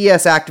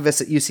pro-BDS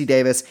activists at UC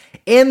Davis,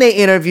 and they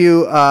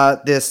interview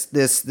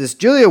this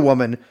Julia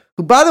woman,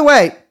 who, by the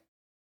way,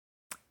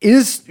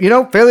 is,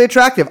 fairly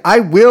attractive.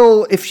 I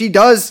will, if she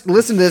does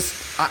listen to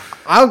this,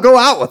 I'll go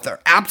out with her.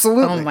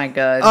 Absolutely. Oh my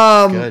God.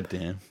 God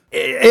damn.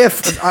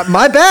 If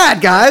my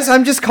bad, guys,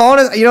 I'm just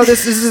calling it,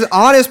 this is an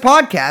honest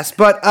podcast,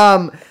 but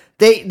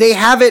they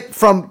have it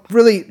from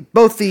really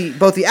both the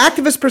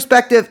activist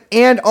perspective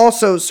and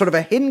also sort of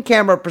a hidden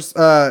camera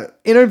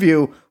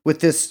interview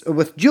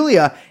with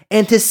Julia,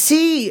 and to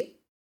see.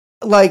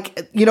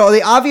 Like, you know,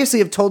 they obviously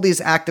have told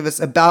these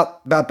activists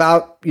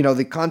about you know,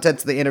 the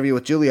contents of the interview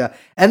with Julia,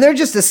 and they're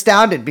just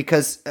astounded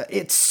because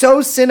it's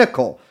so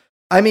cynical.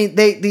 I mean,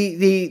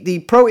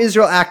 the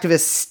pro-Israel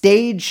activists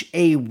stage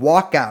a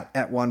walkout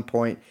at one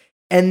point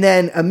and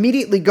then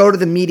immediately go to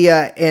the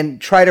media and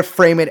try to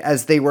frame it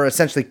as they were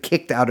essentially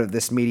kicked out of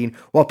this meeting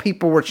while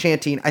people were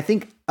chanting, I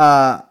think,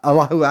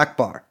 Allahu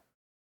Akbar.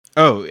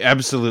 Oh,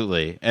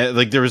 absolutely.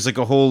 Like there was like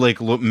a whole like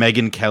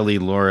Megyn Kelly,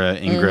 Laura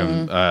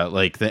Ingraham,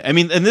 I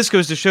mean, and this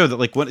goes to show that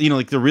like what, you know,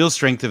 like the real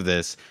strength of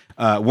this,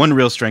 one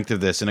real strength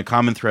of this, and a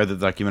common thread that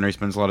the documentary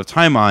spends a lot of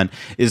time on,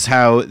 is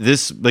how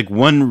this like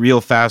one real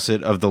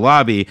facet of the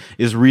lobby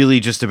is really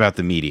just about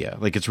the media.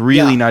 Like it's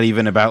really not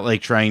even about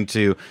like trying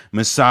to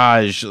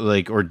massage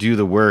like or do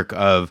the work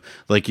of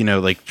like, you know,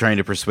 like trying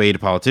to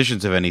persuade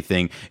politicians of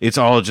anything. It's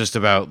all just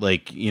about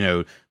like, you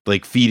know,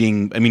 like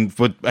feeding. I mean,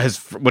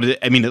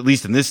 at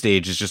least in this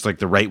stage, is just like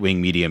the right wing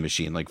media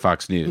machine, like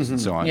Fox News and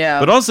so on. Yeah,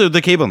 but also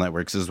the cable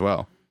networks as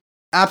well.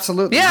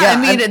 Absolutely. Yeah,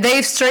 I mean,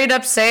 they straight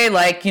up say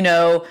like, you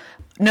know,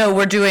 no,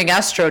 we're doing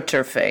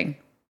astroturfing.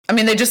 I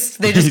mean, they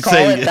just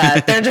call it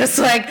that. They're just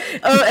like,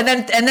 oh,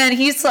 and then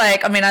he's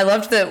like, I mean, I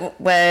loved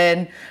that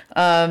when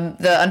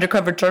the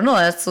undercover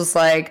journalist was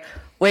like,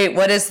 wait,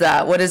 what is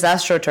that? What is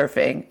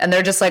astroturfing? And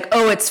they're just like,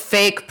 oh, it's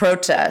fake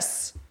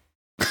protests.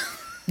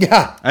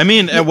 Yeah. I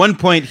mean, at one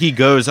point he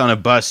goes on a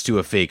bus to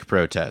a fake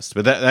protest,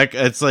 but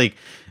that's like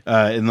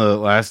in the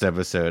last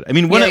episode. I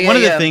mean, one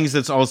of the things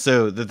that's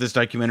also that this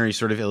documentary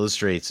sort of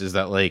illustrates is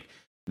that like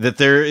that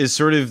there is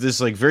sort of this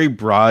like very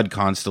broad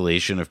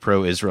constellation of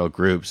pro-Israel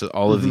groups,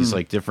 all of these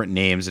like different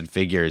names and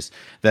figures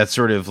that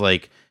sort of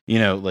like, you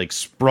know, like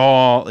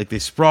sprawl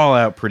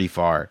out pretty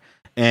far.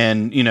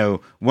 And, you know,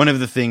 one of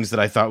the things that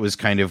I thought was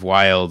kind of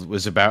wild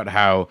was about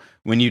how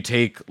when you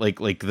take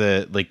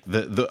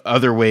the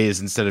other ways,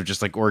 instead of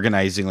just like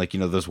organizing, like, you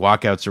know, those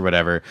walkouts or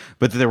whatever,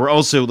 but they were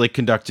also like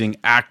conducting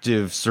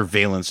active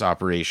surveillance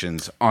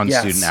operations on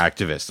student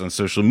activists on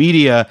social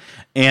media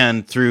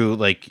and through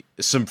like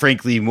some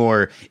frankly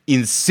more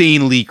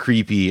insanely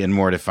creepy and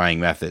mortifying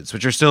methods,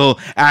 which are still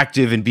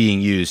active and being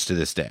used to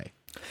this day.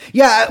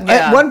 Yeah,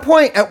 at one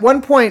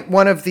point,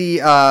 one of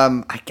the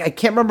I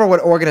can't remember what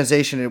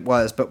organization it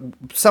was, but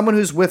someone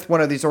who's with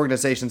one of these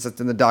organizations that's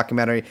in the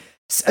documentary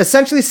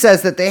essentially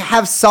says that they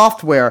have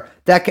software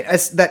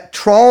that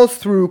trawls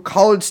through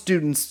college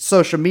students'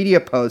 social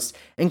media posts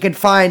and can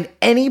find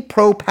any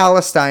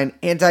pro-Palestine,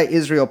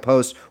 anti-Israel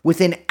post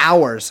within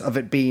hours of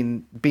it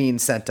being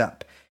sent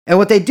up. And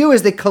what they do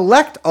is they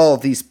collect all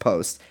of these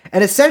posts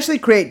and essentially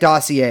create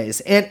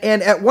dossiers.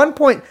 And at one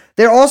point,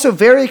 they're also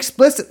very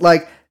explicit,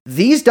 like,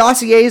 these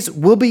dossiers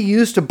will be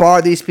used to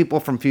bar these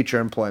people from future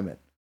employment.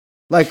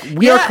 Like,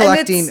 we are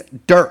collecting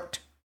dirt.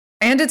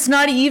 And it's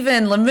not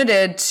even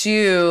limited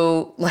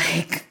to,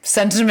 like,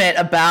 sentiment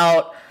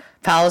about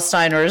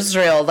Palestine or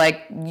Israel.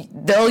 Like,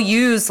 they'll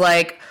use,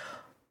 like,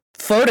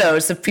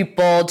 photos of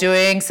people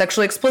doing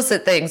sexually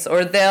explicit things,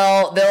 or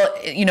they'll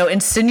you know,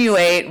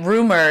 insinuate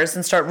rumors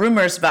and start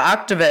rumors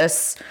about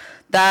activists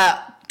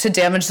that to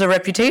damage their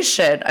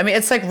reputation. I mean,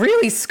 it's, like,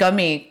 really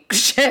scummy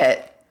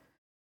shit.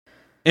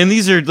 And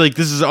these are like,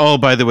 this is all,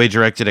 by the way,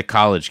 directed at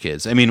college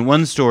kids. I mean,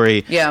 one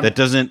story that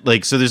doesn't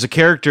like, so there's a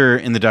character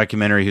in the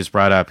documentary who's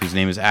brought up, whose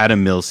name is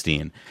Adam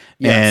Milstein.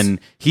 Yes. And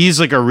he's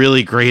like a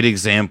really great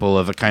example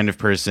of a kind of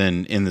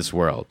person in this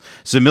world.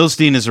 So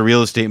Milstein is a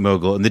real estate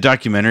mogul. In the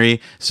documentary,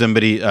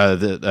 somebody,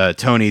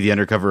 Tony, the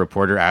undercover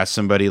reporter, asks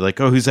somebody like,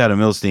 oh, who's Adam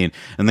Milstein?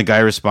 And the guy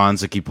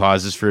responds, like he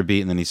pauses for a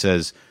beat and then he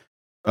says,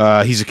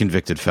 he's a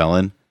convicted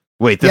felon.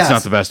 Wait, that's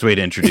not the best way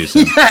to introduce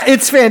him. Yeah,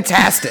 it's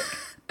fantastic.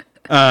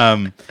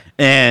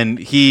 And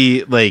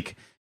he like,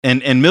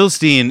 and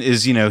Milstein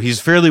is, you know,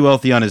 he's fairly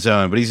wealthy on his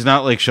own, but he's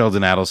not like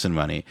Sheldon Adelson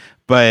money.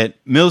 But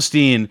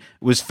Milstein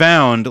was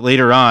found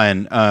later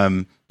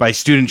on, by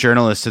student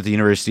journalists at the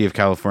University of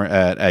California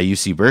at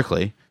UC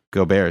Berkeley.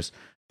 Go Bears.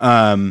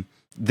 They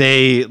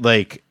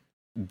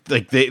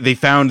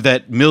found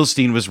that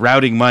Milstein was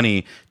routing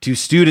money to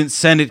student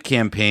Senate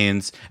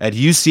campaigns at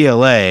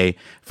UCLA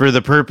for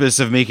the purpose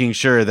of making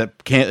sure that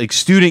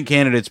student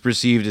candidates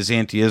perceived as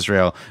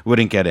anti-Israel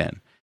wouldn't get in.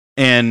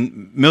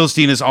 And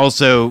Milstein is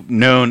also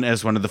known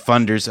as one of the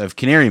funders of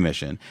Canary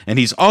Mission. And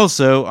he's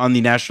also on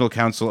the National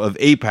Council of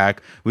AIPAC,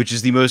 which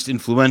is the most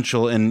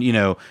influential and, you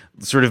know,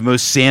 sort of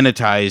most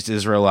sanitized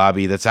Israel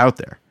lobby that's out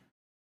there.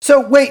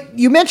 So wait,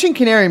 you mentioned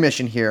Canary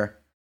Mission here.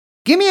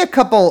 Give me a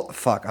couple.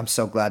 Fuck, I'm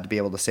so glad to be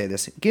able to say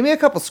this. Give me a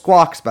couple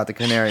squawks about the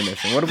Canary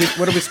Mission. What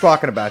are we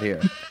squawking about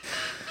here?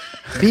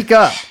 Beak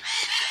up.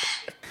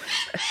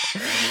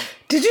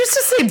 Did you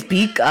just say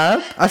beak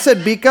up? I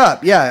said beak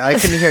up. Yeah, I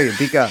couldn't hear you.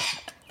 Beak up.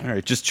 All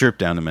right, just chirp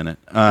down a minute.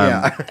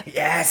 Yeah.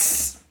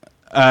 Yes.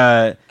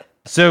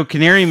 So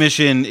Canary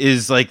Mission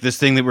is like this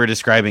thing that we're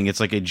describing. It's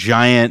like a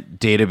giant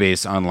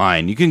database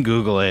online. You can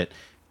Google it.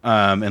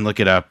 and look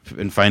it up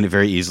and find it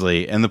very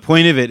easily. And the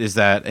point of it is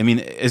that, I mean,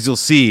 as you'll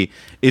see,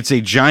 it's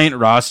a giant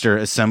roster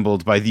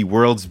assembled by the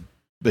world's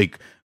like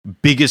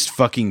biggest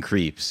fucking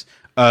creeps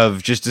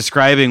of just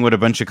describing what a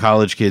bunch of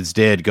college kids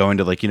did, going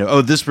to like, you know,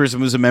 oh, this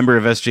person was a member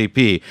of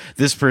SJP.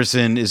 This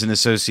person is an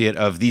associate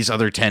of these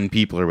other 10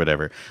 people or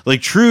whatever.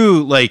 Like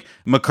true, like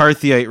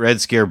McCarthyite Red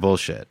Scare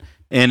bullshit.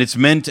 And it's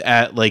meant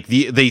at like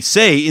they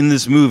say in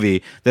this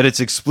movie that it's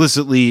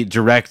explicitly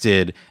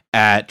directed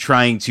at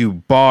trying to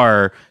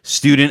bar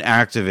student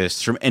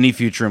activists from any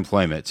future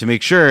employment, to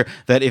make sure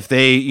that if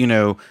they, you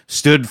know,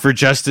 stood for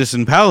justice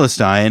in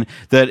Palestine,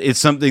 that it's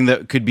something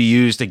that could be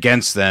used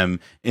against them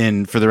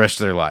for the rest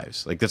of their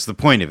lives. Like that's the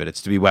point of it.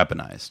 It's to be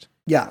weaponized.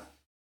 Yeah.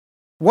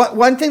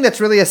 One thing that's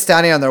really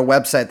astounding on their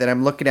website that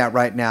I'm looking at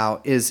right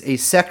now is a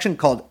section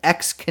called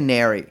Ex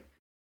Canary.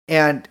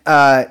 And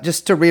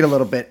just to read a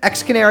little bit,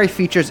 Ex Canary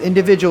features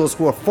individuals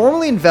who are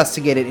formally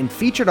investigated and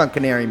featured on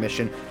Canary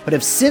Mission, but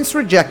have since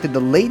rejected the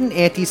latent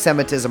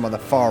anti-Semitism on the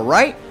far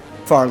right,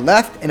 far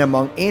left, and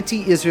among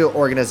anti-Israel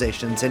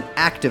organizations and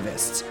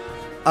activists.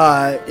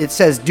 It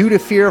says, due to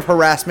fear of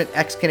harassment,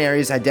 Ex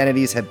Canary's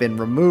identities have been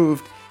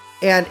removed.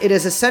 And it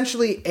is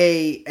essentially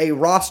a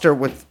roster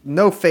with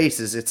no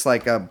faces. It's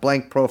like a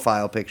blank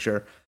profile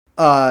picture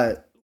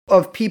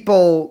of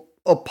people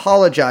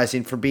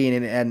apologizing for being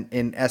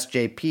in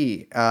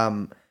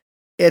SJP.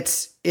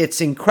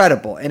 It's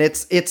incredible. And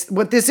it's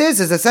what this is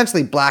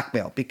essentially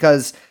blackmail,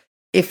 because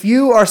if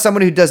you are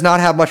someone who does not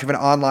have much of an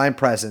online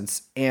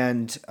presence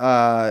and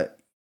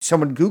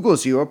someone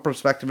Googles you, a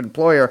prospective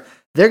employer,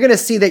 they're going to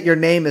see that your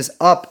name is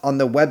up on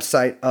the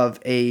website of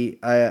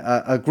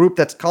a group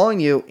that's calling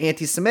you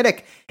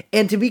anti-Semitic.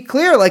 And to be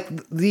clear, like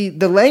the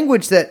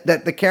language that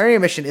the Canary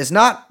Mission is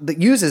not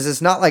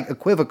like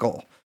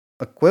equivocal.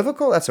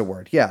 Equivocal? That's a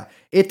word. Yeah.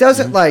 It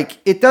doesn't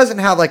it doesn't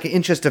have like an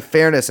interest of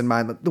fairness in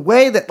mind. The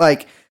way that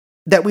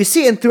that we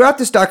see, and throughout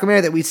this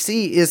documentary that we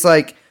see, is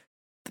like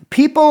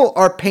people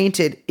are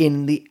painted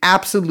in the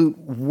absolute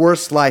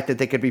worst light that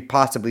they could be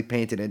possibly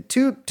painted in,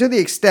 to the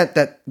extent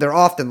that they're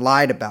often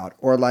lied about,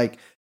 or like,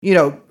 you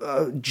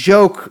know,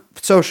 joke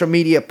social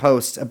media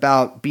posts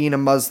about being a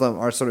Muslim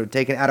are sort of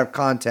taken out of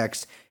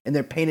context and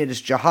they're painted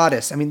as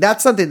jihadists. I mean,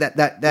 that's something that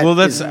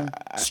is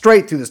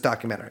straight through this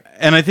documentary.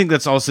 And I think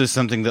that's also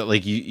something that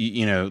like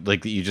you know,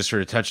 like that you just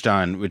sort of touched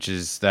on, which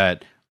is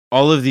that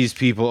all of these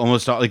people,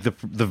 almost all, like the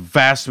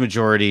vast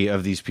majority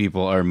of these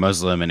people are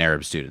Muslim and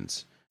Arab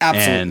students.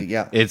 Absolutely, and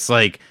yeah. It's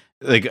like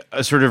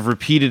a sort of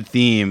repeated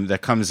theme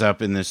that comes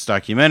up in this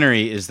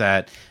documentary is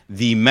that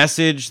the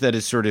message that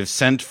is sort of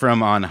sent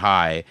from on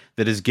high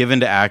that is given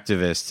to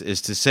activists is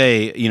to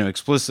say, you know,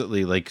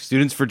 explicitly, like,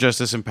 Students for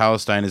Justice in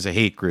Palestine is a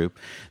hate group.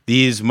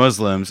 These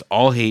Muslims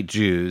all hate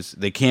Jews.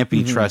 They can't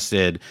be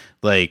trusted.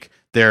 Like,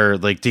 they're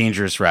like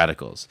dangerous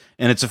radicals.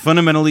 And it's a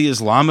fundamentally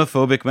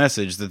Islamophobic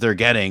message that they're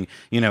getting,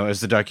 you know,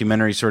 as the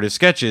documentary sort of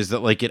sketches, that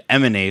like it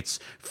emanates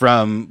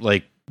from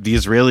like the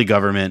Israeli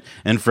government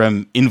and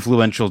from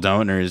influential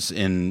donors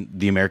in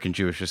the American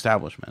Jewish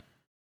establishment.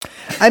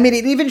 I mean,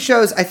 it even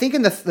shows, I think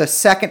in the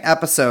second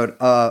episode,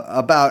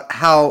 about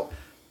how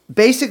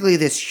basically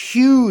this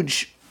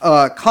huge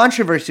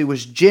controversy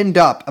was ginned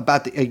up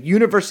about the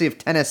University of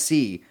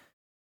Tennessee,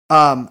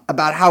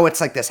 about how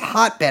it's like this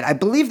hotbed. I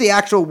believe the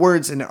actual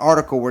words in an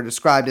article were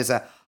described as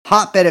a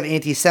hotbed of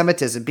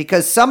anti-Semitism,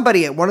 because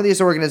somebody at one of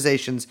these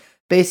organizations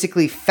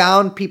basically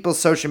found people's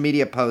social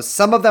media posts,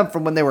 some of them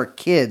from when they were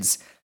kids,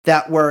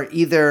 that were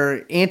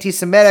either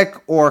anti-Semitic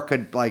or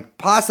could like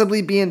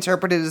possibly be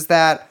interpreted as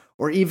that,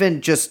 or even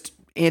just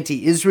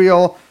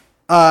anti-Israel,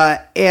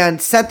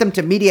 and sent them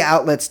to media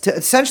outlets to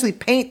essentially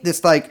paint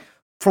this, like,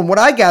 from what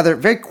I gather,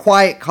 very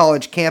quiet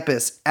college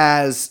campus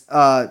as,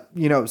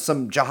 you know,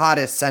 some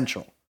jihadist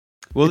central.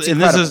 Well,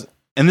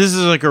 and this is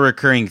like a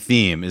recurring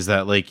theme, is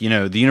that, like, you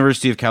know, the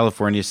University of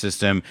California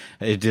system,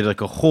 it did like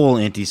a whole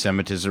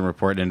anti-Semitism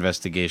report and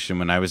investigation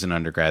when I was an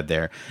undergrad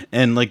there.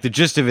 And like the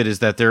gist of it is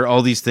that there are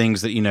all these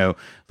things that, you know,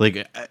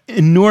 like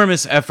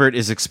enormous effort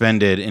is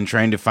expended in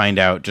trying to find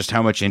out just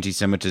how much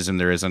anti-Semitism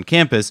there is on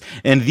campus.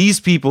 And these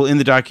people in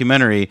the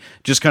documentary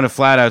just kind of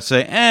flat out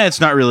say, it's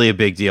not really a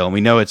big deal. And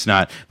we know it's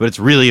not, but it's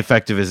really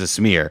effective as a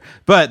smear.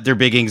 But their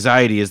big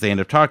anxiety, as they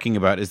end up talking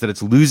about, is that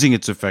it's losing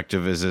its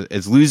effectiveness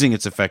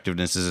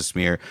as a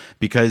smear,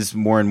 because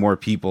more and more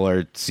people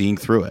are seeing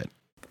through it.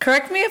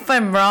 Correct me if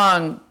I'm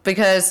wrong,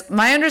 because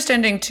my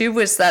understanding too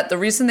was that the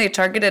reason they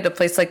targeted a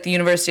place like the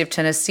University of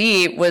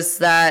Tennessee was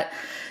that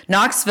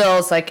Knoxville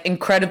is like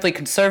incredibly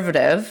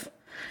conservative.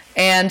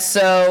 And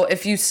so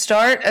if you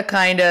start a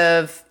kind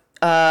of,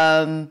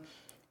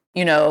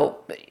 you know,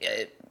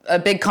 a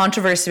big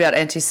controversy about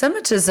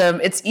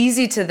anti-Semitism, it's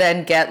easy to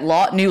then get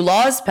new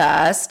laws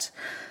passed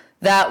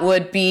that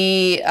would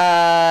be,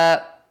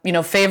 you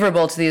know,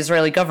 favorable to the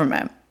Israeli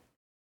government,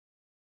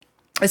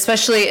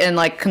 especially in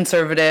like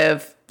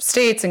conservative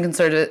states and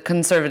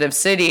conservative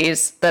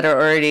cities that are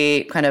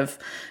already kind of,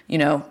 you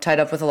know, tied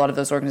up with a lot of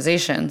those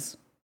organizations.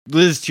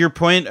 Liz, to your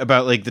point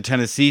about like the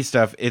Tennessee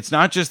stuff, it's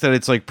not just that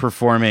it's like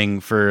performing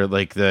for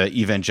like the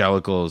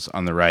evangelicals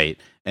on the right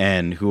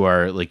and who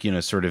are like,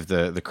 sort of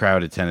the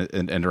crowd at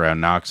and around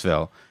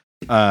Knoxville.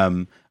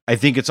 I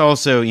think it's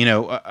also,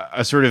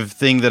 a sort of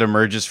thing that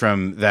emerges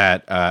from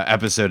that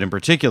episode in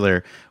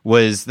particular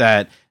was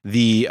that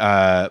the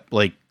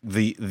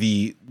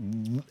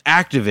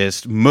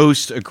activist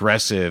most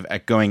aggressive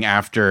at going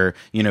after,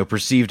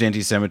 perceived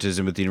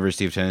anti-Semitism at the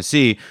University of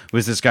Tennessee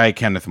was this guy,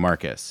 Kenneth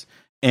Marcus.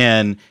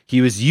 And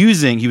he was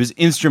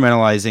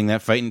instrumentalizing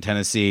that fight in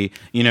Tennessee,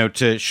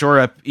 to shore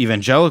up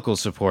evangelical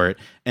support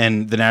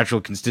and the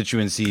natural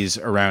constituencies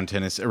around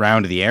Tennessee,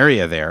 around the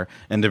area there,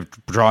 and to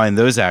draw in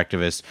those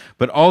activists,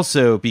 but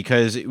also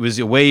because it was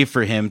a way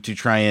for him to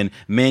try and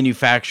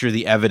manufacture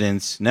the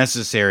evidence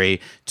necessary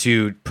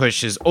to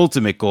push his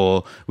ultimate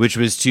goal, which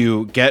was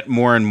to get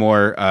more and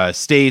more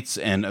states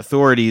and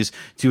authorities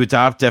to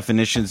adopt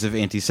definitions of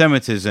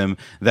anti-Semitism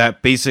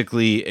that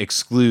basically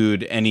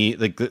exclude any,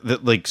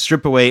 like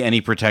strip away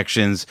any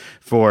protections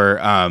for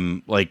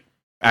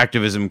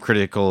activism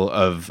critical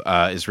of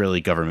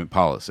Israeli government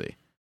policy.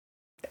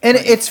 And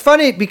it's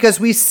funny because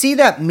we see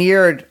that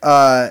mirrored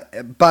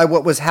by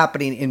what was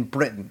happening in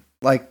Britain,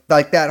 like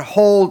that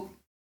whole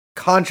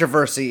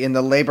controversy in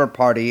the Labour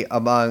Party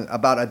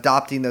about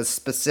adopting the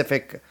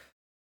specific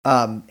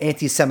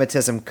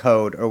anti-Semitism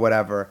code or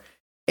whatever.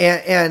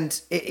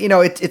 And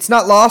it's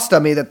not lost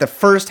on me that the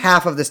first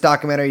half of this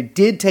documentary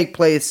did take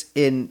place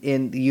in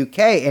the UK,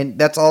 and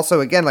that's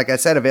also, again, like I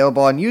said,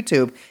 available on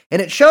YouTube. And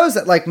it shows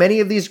that like many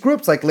of these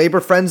groups, like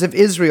Labour Friends of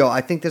Israel,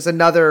 I think there's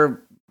another.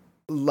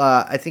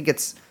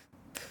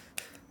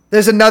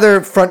 There's another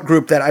front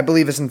group that I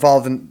believe is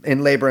involved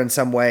in labor in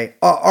some way.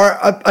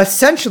 Are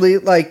essentially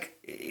like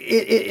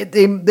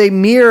they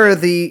mirror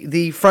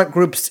the front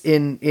groups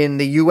in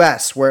the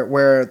U.S.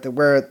 where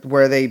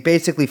they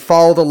basically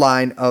follow the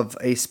line of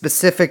a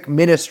specific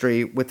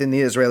ministry within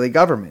the Israeli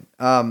government.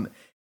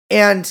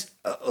 And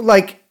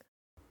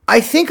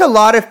I think a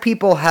lot of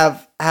people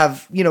have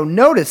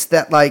noticed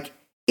that like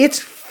it's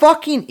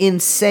fucking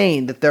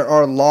insane that there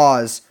are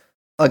laws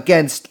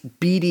against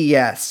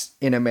BDS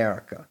in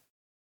America,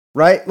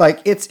 right?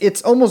 Like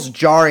it's almost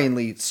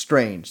jarringly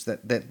strange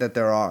that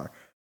there are.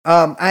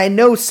 I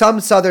know some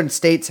southern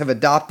states have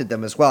adopted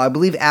them as well. I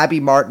believe Abby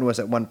Martin was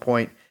at one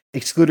point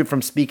excluded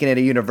from speaking at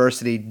a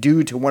university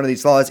due to one of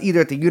these laws,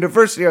 either at the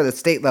university or the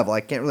state level. I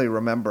can't really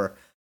remember.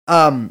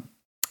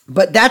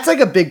 But that's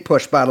like a big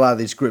push by a lot of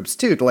these groups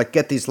too, to like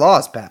get these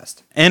laws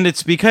passed. And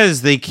it's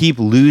because they keep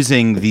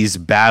losing these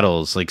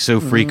battles like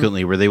so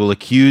frequently where they will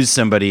accuse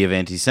somebody of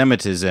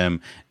anti-Semitism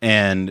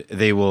and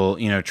they will,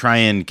 try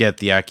and get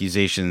the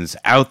accusations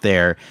out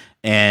there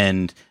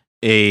and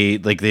they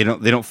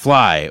don't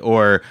fly,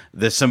 or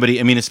somebody,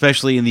 I mean,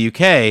 especially in the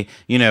UK,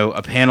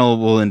 a panel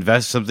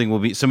will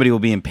somebody will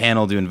be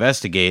impaneled to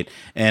investigate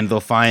and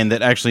they'll find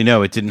that actually,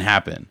 no, it didn't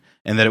happen.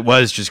 And that it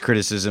was just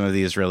criticism of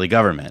the Israeli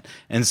government.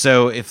 And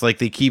so if like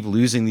they keep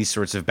losing these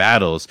sorts of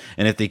battles,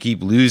 and if they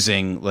keep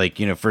losing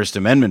First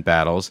Amendment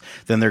battles,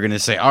 then they're going to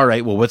say, all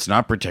right, well, what's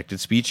not protected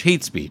speech?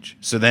 Hate speech.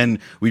 So then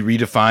we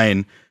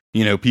redefine,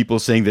 people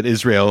saying that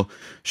Israel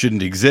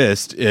shouldn't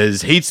exist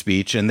as hate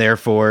speech. And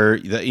therefore,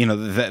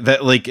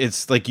 that like,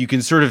 it's like, you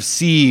can sort of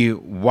see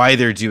why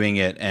they're doing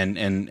it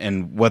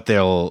and what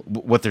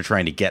they're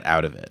trying to get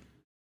out of it.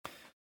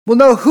 Well,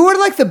 no, who are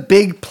like the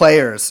big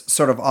players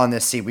sort of on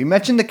this scene? We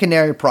mentioned the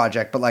Canary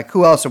Project, but like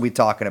who else are we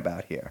talking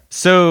about here?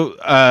 So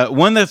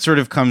one that sort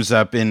of comes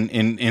up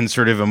in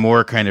sort of a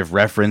more kind of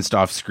referenced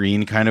off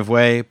screen kind of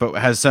way, but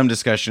has some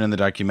discussion in the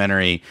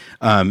documentary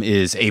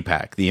is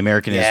AIPAC, the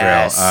American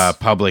Israel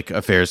Public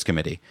Affairs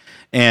Committee.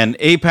 And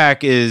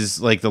AIPAC is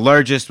like the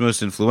largest,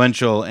 most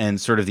influential, and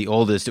sort of the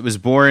oldest. It was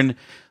born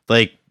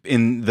like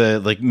in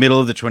the middle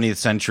of the 20th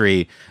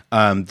century.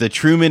 The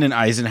Truman and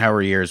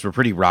Eisenhower years were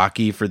pretty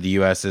rocky for the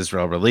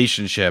U.S.-Israel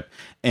relationship,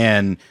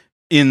 and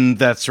in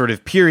that sort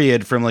of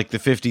period from like the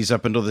 50s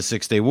up until the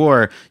Six-Day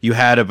War, you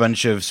had a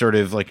bunch of sort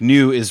of like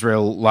new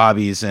Israel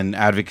lobbies and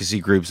advocacy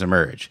groups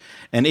emerge,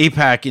 and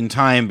AIPAC in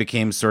time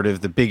became sort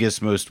of the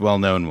biggest, most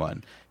well-known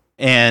one.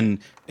 And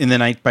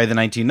by the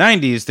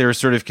 1990s, they were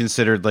sort of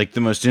considered like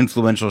the most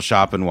influential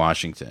shop in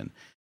Washington.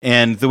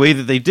 And the way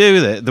that they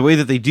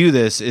do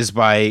this is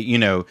by,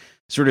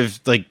 sort of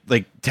like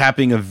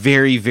tapping a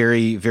very,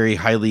 very, very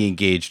highly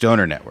engaged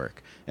donor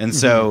network. And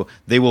so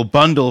they will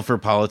bundle for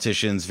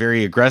politicians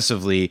very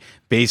aggressively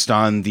based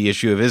on the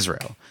issue of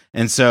Israel.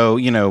 And so,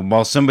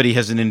 while somebody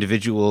has an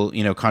individual,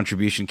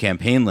 contribution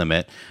campaign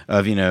limit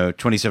of, $2,700,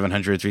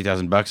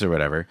 $3,000 or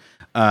whatever,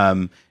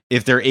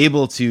 if they're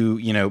able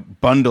to,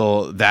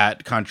 bundle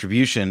that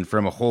contribution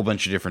from a whole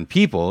bunch of different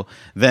people,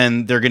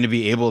 then they're going to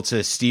be able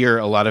to steer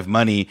a lot of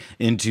money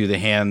into the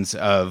hands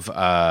of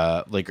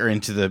or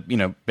into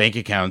the, bank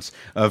accounts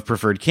of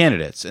preferred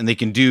candidates. And they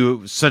can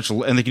do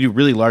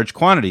really large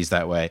quantities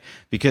that way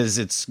because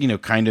it's,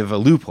 kind of a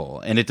loophole,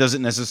 and it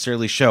doesn't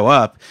necessarily show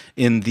up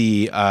in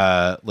the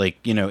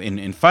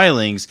in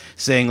filings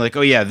saying like,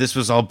 oh yeah, this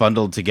was all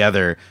bundled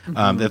together.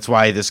 That's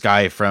why this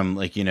guy from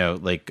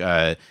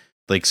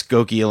like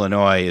Skokie,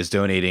 Illinois is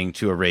donating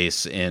to a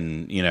race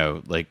in, you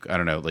know, like, I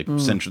don't know, like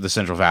the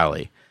Central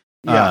Valley.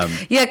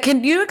 Yeah,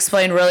 can you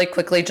explain really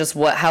quickly just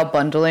how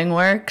bundling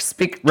works?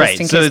 Right.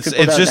 So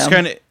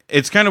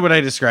it's kind of what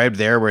I described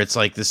there, where it's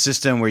like the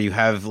system where you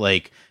have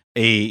like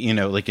a, you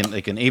know, like an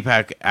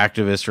AIPAC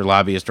activist or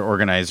lobbyist or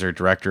organizer,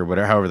 director,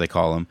 whatever, however they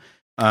call them.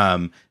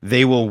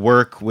 They will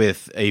work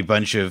with a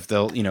bunch of,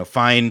 they'll, you know,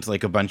 find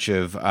like a bunch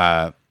of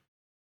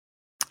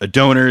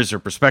donors or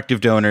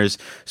prospective donors.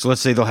 So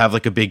let's say they'll have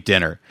like a big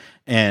dinner,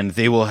 and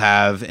they will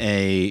have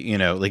a, you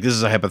know, like this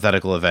is a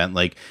hypothetical event,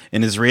 like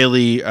an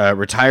Israeli,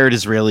 retired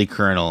Israeli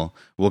colonel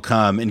will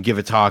come and give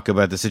a talk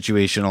about the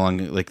situation along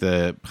like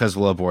the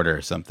Hezbollah border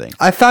or something.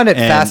 I found it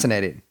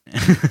fascinating.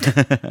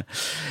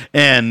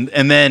 and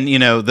then, you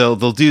know,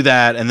 they'll do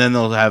that, and then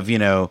they'll have, you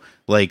know,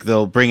 like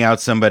they'll bring out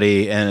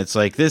somebody, and it's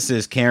like, this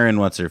is Karen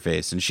what's her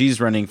face, and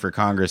she's running for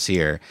Congress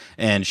here,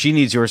 and she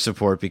needs your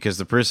support because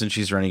the person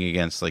she's running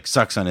against like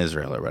sucks on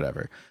Israel or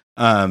whatever.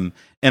 And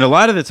a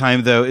lot of the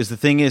time though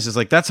is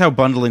like that's how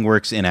bundling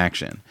works in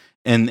action,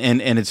 and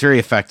it's very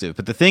effective.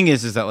 But the thing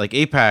is that like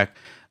AIPAC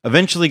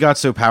eventually got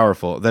so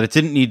powerful that it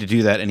didn't need to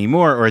do that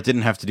anymore, or it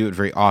didn't have to do it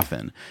very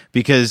often,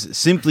 because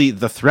simply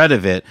the threat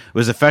of it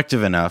was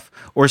effective enough,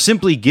 or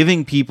simply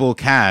giving people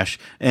cash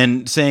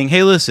and saying,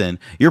 hey, listen,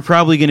 you're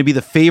probably going to be the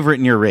favorite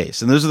in your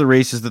race. And those are the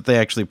races that they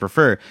actually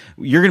prefer.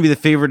 You're going to be the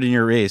favorite in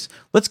your race.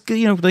 Let's,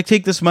 you know, like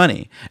take this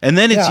money. And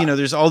then it's, you know,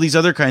 there's all these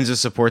other kinds of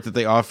support that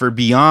they offer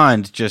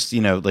beyond just,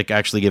 you know, like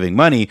actually giving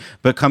money,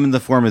 but come in the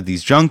form of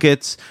these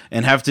junkets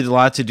and have a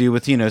lot to do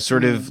with, you know,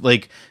 sort of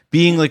like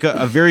being like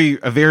a very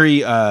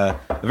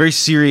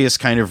serious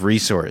kind of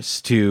resource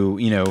to,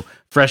 you know,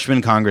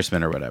 freshman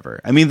congressmen or whatever.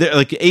 I mean,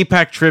 like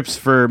AIPAC trips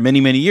for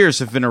many, many years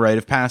have been a rite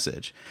of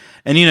passage.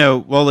 And, you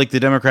know, while like the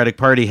Democratic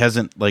Party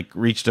hasn't like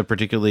reached a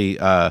particularly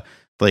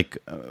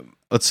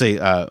let's say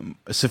a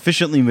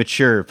sufficiently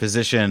mature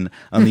position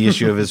on the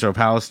issue of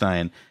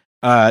Israel-Palestine,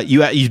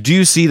 you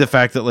do see the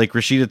fact that like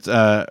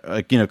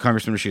Rashida, you know,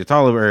 Congressman Rashida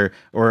Tlaib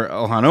or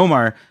Ilhan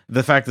Omar,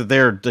 the fact that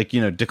they're like,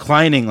 you know,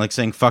 declining, like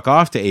saying fuck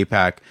off to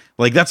AIPAC,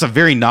 like that's a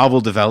very novel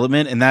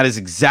development, and that is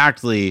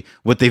exactly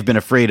what they've been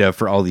afraid of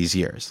for all these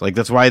years. Like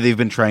that's why they've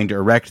been trying to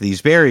erect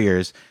these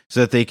barriers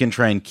so that they can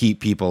try and keep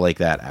people like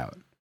that out.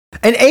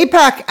 And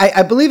AIPAC,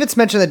 I believe it's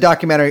mentioned in the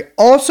documentary,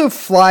 also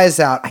flies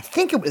out. I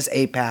think it was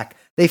AIPAC.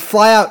 They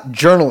fly out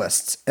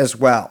journalists as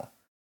well.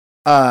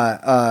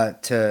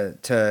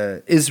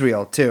 To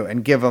Israel too,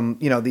 and give them,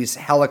 you know, these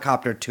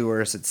helicopter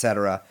tours,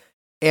 etc.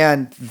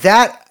 And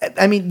that,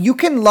 I mean, you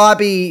can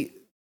lobby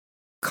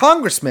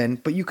congressmen,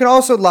 but you can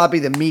also lobby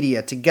the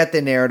media to get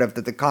the narrative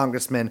that the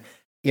congressman,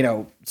 you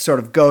know, sort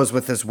of goes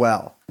with as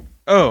well.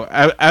 Oh,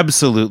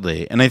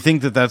 absolutely. And I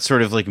think that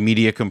sort of like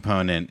media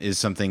component is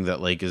something that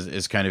like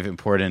is kind of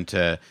important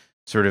to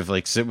sort of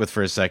like sit with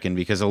for a second,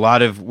 because a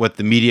lot of what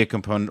the media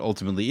component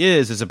ultimately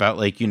is about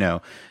like, you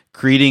know,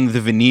 creating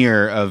the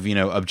veneer of, you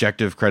know,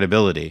 objective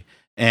credibility.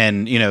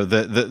 And, you know,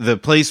 the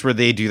place where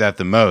they do that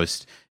the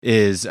most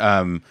is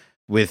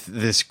with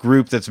this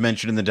group that's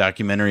mentioned in the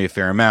documentary a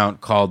fair amount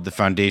called the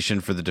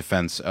Foundation for the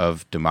Defense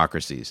of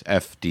Democracies,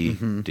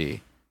 FDD.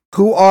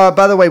 Who are,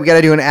 by the way, we got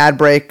to do an ad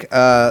break.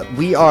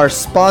 We are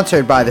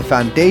sponsored by the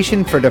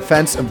Foundation for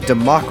Defense of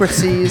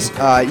Democracies.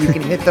 You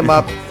can hit them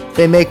up.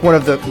 They make one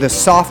of the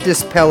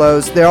softest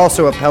pillows. They're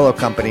also a pillow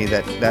company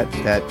that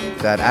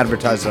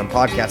advertises on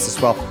podcasts as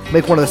well.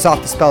 Make one of the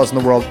softest pillows in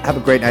the world. Have a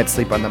great night's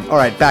sleep on them. All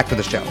right, back to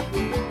the show.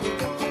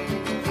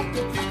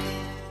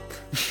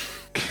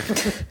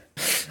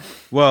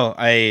 Well,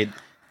 I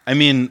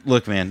mean,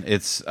 look, man,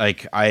 it's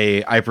like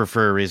I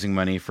prefer raising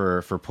money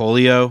for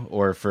polio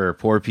or for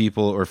poor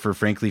people or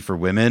frankly for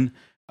women.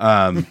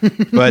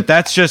 But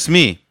that's just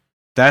me.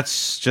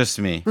 That's just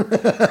me.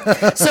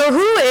 So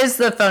who is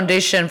the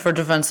Foundation for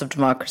Defense of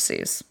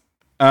Democracies?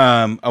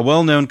 A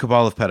well-known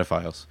cabal of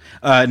pedophiles.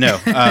 No.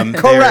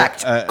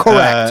 Correct.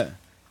 Correct.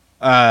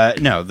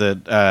 No,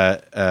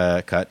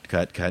 cut.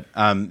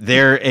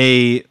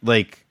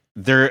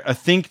 They're a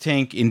think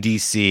tank in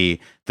DC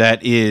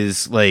that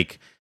is like,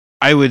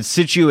 I would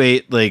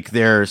situate like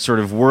their sort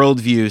of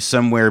worldview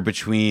somewhere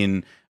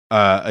between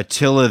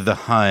Attila the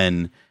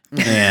Hun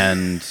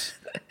and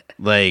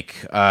like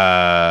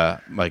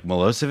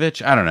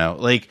Milosevic. I don't know.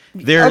 Like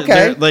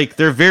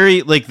they're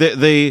very like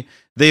they've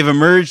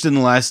emerged in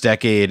the last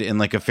decade in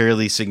like a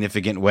fairly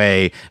significant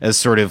way as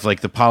sort of like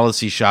the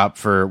policy shop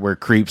for where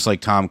creeps like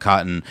Tom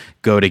Cotton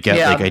go to get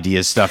like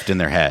ideas stuffed in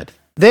their head.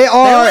 They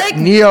are like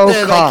neocons.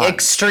 They're like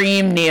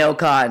extreme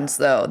neocons,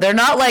 though. They're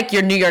not like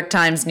your New York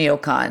Times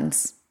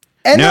neocons.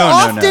 And they're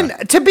often,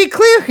 to be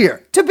clear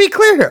here,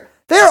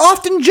 they are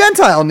often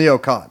Gentile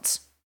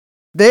neocons.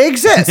 They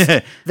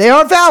exist. They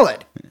are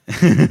valid.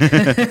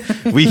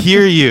 We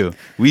hear you.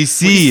 We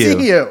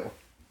see you.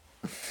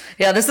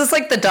 Yeah, this is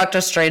like the Dr.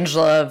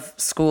 Strangelove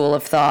school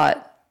of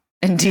thought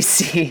in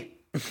DC.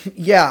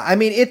 Yeah, I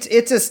mean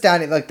it's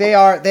astounding. Like they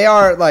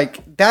are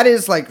like, that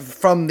is like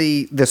from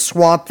the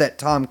swamp that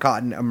Tom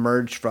Cotton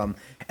emerged from.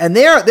 And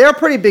they're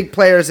pretty big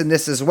players in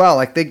this as well.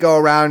 Like they go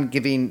around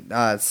giving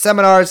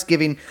seminars,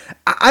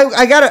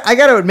 I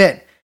gotta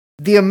admit,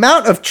 the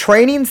amount of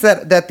trainings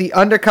that the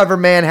undercover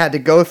man had to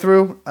go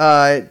through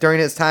during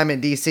his time in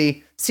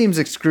DC seems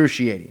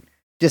excruciating.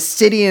 Just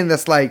sitting in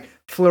this like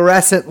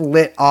fluorescent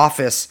lit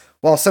office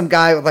while some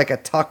guy with like a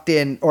tucked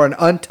in or an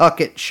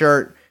untucked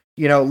shirt,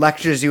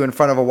 lectures you in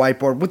front of a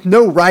whiteboard with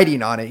no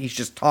writing on it. He's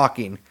just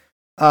talking.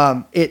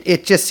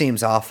 It just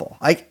seems awful.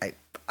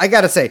 I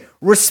gotta say,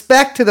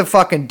 respect to the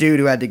fucking dude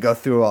who had to go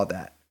through all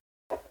that.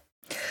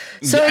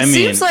 So it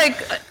seems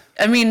like,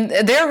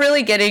 they're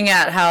really getting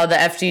at how the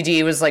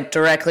FDD was like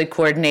directly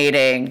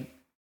coordinating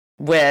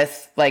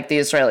with like the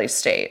Israeli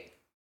state.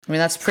 I mean,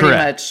 that's pretty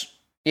much,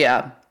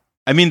 yeah.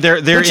 I mean, they're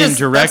in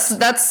direct.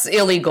 That's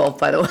illegal,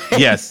 by the way.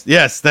 Yes,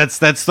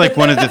 that's like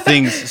one of the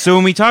things. So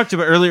when we talked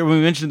about earlier, when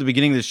we mentioned at the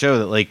beginning of the show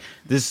that like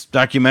this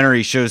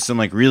documentary shows some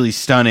like really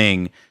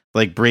stunning,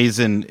 like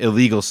brazen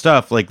illegal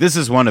stuff. Like this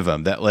is one of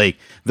them that like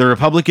the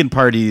Republican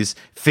Party's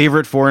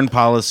favorite foreign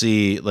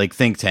policy like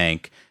think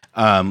tank.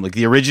 Like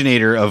the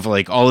originator of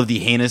like all of the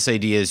heinous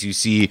ideas you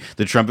see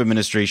the Trump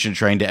administration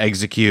trying to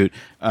execute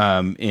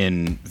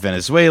in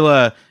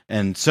Venezuela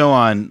and so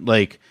on,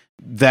 like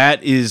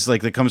that is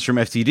like that comes from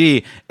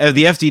FTD.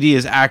 The FTD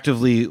is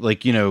actively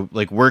like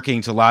like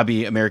working to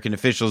lobby American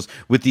officials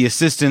with the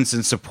assistance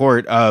and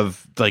support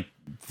of like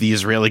the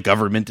Israeli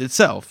government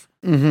itself.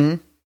 Mm-hmm.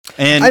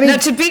 And now,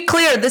 to be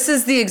clear, this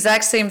is the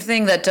exact same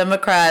thing that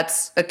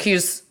Democrats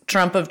accuse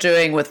Trump of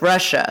doing with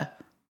Russia.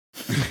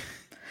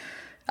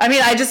 I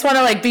mean, I just want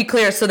to like be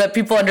clear so that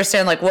people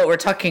understand like what we're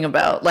talking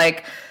about.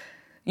 Like,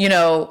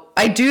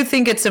 I do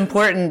think it's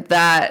important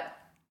that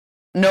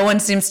no one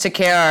seems to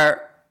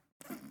care.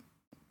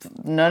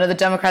 None of the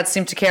Democrats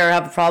seem to care or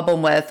have a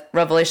problem with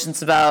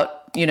revelations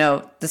about,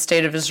 the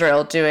state of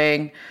Israel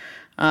doing,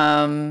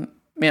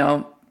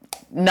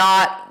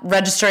 not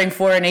registering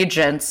foreign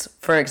agents,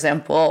 for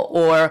example,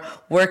 or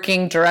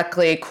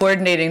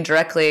coordinating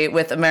directly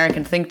with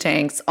American think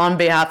tanks on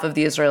behalf of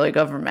the Israeli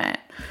government.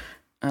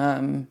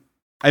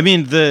 I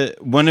mean,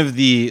 one of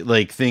the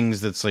like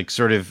things that's like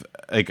sort of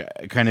like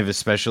kind of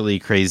especially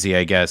crazy,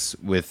 I guess,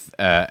 with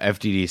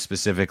FDD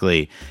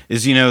specifically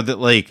is, that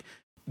like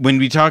when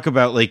we talk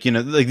about like,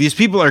 like these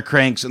people are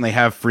cranks and they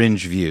have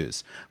fringe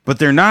views, but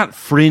they're not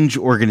fringe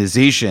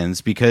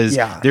organizations because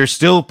they're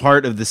still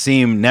part of the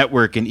same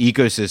network and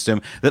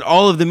ecosystem that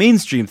all of the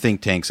mainstream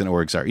think tanks and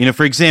orgs are.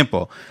 For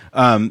example,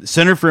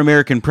 Center for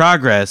American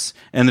Progress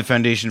and the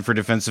Foundation for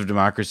Defense of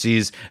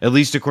Democracies, at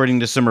least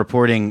according to some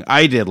reporting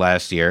I did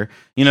last year,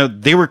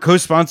 they were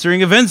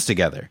co-sponsoring events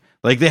together.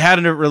 Like they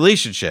had a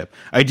relationship.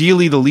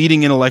 Ideally, the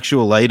leading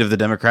intellectual light of the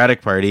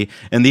Democratic Party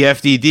and the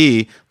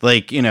FDD,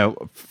 like,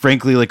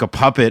 frankly, like a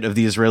puppet of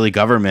the Israeli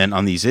government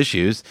on these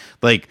issues,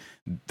 like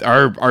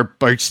are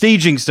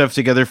staging stuff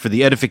together for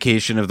the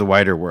edification of the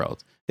wider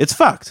world. It's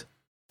fucked.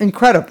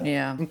 Incredible.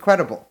 Yeah.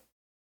 Incredible.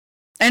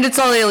 And it's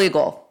all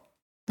illegal.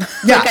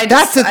 Yeah,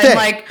 that's the thing. I'm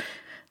like,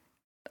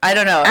 I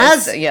don't know.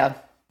 As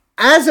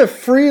a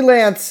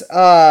freelance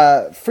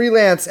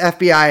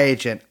FBI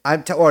agent,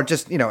 or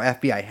just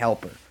FBI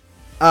helper,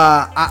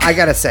 I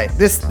gotta say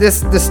this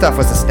stuff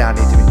was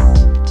astounding to me.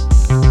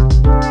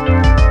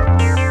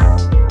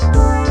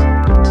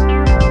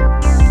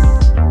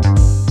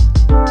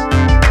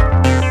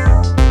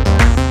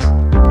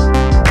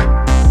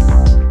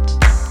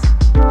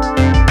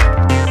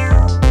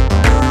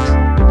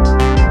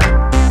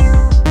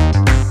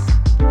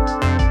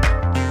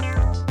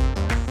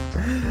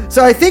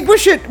 So I think we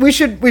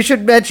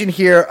should mention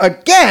here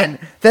again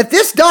that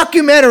this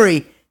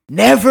documentary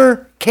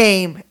never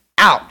came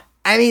out.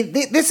 I mean,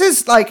 this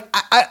is like,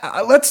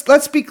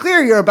 let's be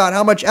clear here about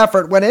how much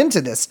effort went into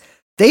this.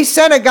 They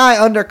sent a guy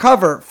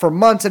undercover for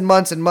months and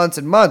months and months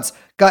and months,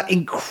 got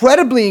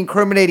incredibly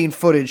incriminating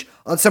footage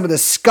on some of the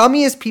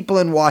scummiest people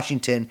in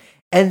Washington,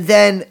 and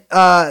then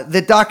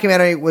the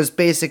documentary was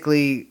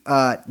basically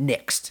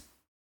nixed.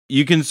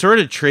 You can sort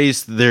of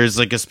trace, there's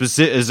like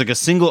a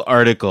single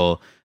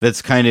article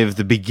that's kind of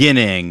the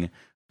beginning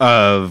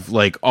of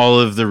like all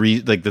of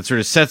the that sort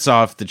of sets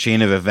off the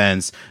chain of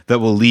events that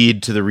will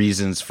lead to the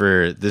reasons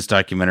for this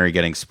documentary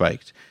getting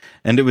spiked.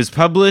 And it was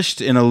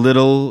published in a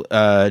little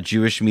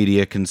Jewish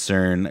media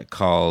concern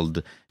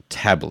called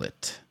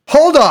Tablet.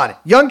 Hold on,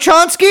 Young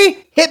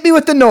Chomsky, hit me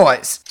with the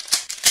noise.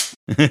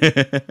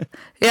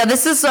 Yeah,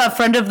 this is a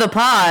friend of the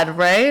pod,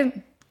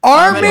 right?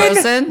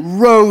 Armin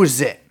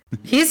Rosen.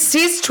 He's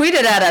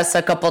tweeted at us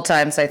a couple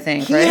times, I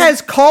think. He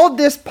has called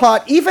this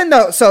pod, even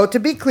though, so to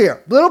be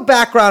clear, little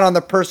background on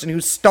the person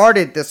who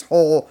started this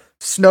whole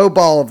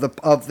snowball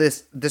of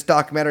this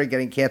documentary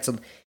getting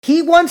canceled.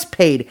 He once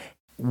paid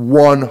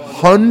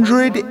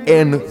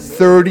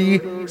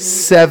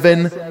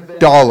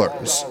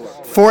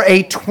 $137 for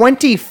a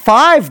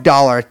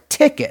 $25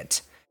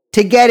 ticket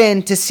to get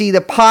in to see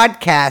the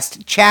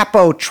podcast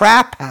Chapo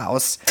Trap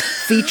House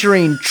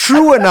featuring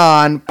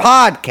TrueAnon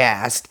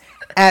podcast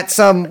at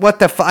some,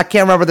 I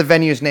can't remember the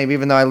venue's name,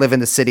 even though I live in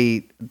the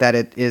city that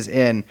it is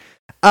in.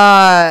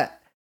 So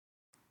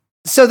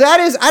that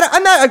is,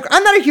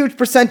 I'm not a huge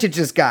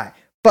percentages guy,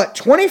 but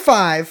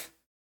 25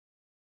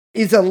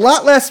 is a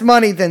lot less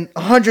money than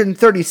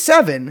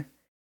 137.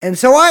 And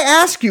so I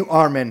ask you,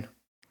 Armin,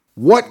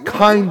 What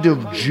kind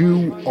of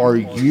Jew are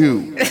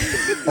you,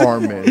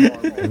 Armin?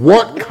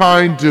 What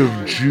kind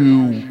of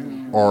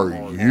Jew are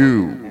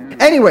you?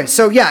 Anyway,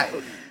 so yeah,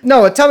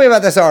 Noah, tell me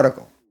about this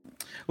article.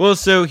 Well,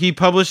 so he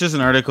publishes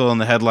an article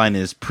and the headline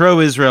is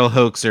Pro-Israel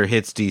Hoaxer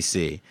Hits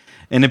DC.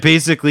 And it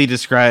basically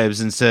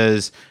describes and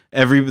says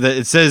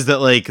it says that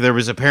like there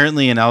was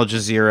apparently an Al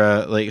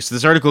Jazeera, like, so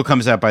this article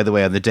comes out, by the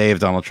way, on the day of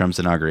Donald Trump's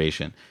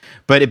inauguration.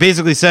 But it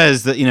basically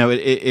says that, you know,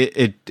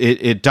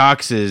 it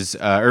doxes,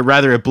 or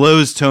rather it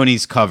blows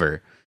Tony's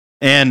cover.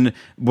 And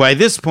by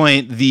this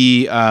point,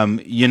 the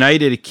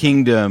United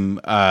Kingdom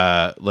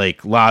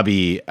like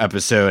lobby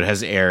episode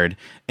has aired,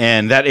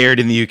 and that aired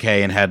in the UK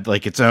and had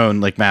like its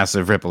own like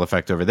massive ripple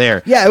effect over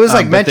there. Yeah, it was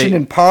like mentioned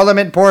in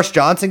Parliament. Boris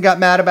Johnson got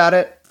mad about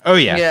it. Oh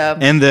yeah.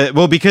 And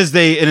because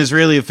an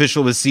Israeli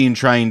official was seen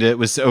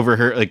was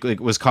overheard,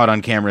 like was caught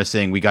on camera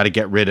saying, we got to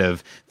get rid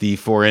of the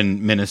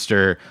foreign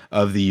minister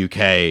of the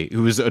UK,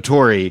 who was a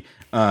Tory,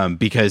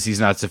 because he's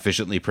not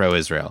sufficiently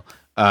pro-Israel,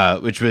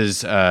 which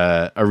was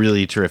a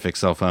really terrific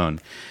cell phone.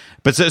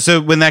 But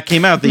so when that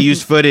came out, they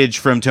used footage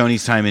from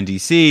Tony's time in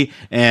DC,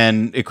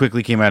 and it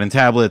quickly came out in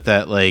tablet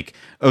that like,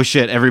 oh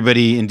shit,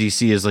 everybody in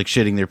DC is like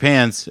shitting their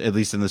pants, at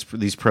least in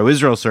these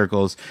pro-Israel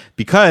circles,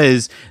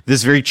 because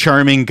this very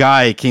charming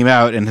guy came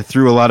out and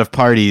threw a lot of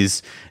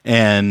parties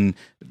and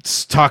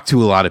talked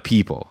to a lot of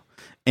people.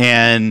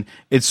 And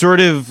it sort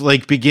of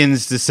like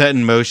begins to set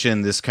in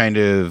motion this kind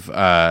of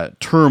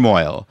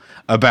turmoil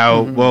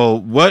about, well,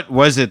 what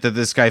was it that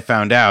this guy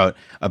found out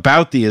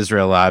about the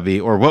Israel lobby,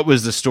 or what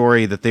was the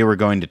story that they were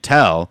going to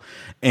tell,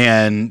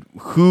 and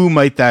who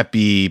might that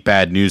be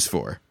bad news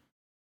for?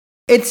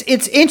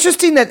 It's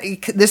interesting that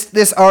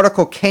this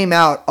article came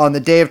out on the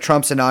day of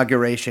Trump's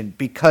inauguration,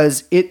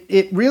 because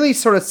it really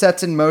sort of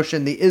sets in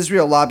motion the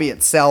Israel lobby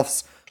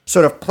itself's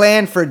sort of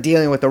plan for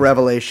dealing with the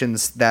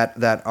revelations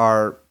that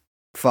are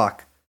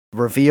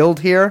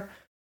revealed here.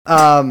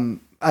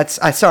 I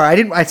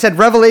said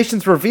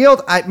revelations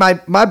revealed.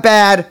 My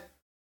bad.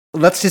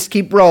 Let's just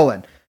keep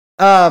rolling.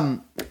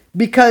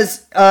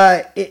 Because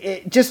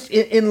it just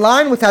in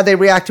line with how they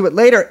react to it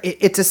later,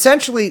 it's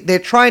essentially they're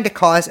trying to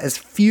cause as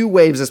few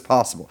waves as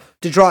possible,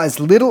 to draw as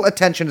little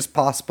attention as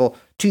possible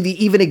to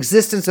the even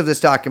existence of this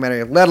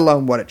documentary, let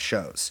alone what it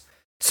shows.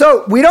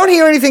 So we don't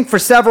hear anything for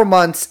several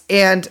months,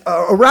 and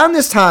around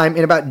this time,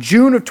 in about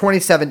June of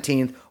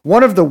 2017,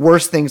 one of the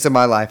worst things in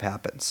my life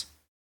happens.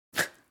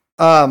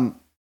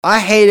 I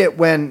hate it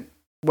when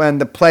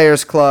the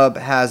Players Club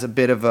has a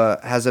bit of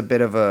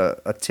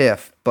a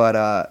tiff,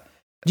 but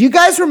do you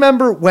guys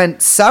remember when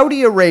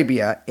Saudi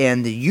Arabia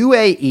and the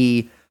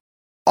UAE,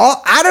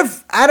 all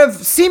out of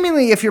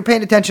seemingly, if you're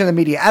paying attention to the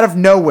media, out of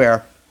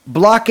nowhere,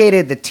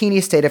 blockaded the teeny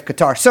state of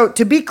Qatar? So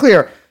to be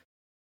clear,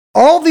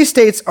 all of these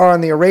states are on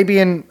the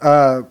Arabian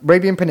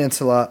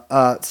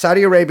Peninsula.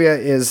 Saudi Arabia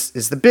is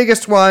the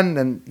biggest one,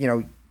 and you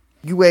know,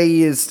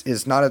 UAE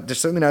is not they're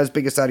certainly not as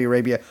big as Saudi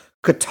Arabia.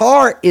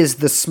 Qatar is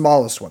the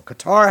smallest one.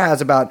 Qatar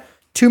has about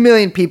 2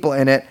 million people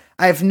in it.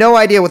 I have no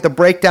idea what the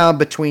breakdown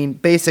between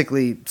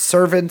basically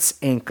servants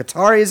and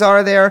Qataris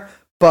are there,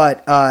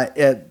 but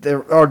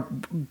there are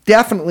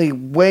definitely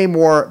way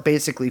more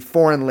basically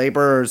foreign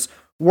laborers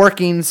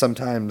working,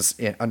 sometimes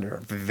under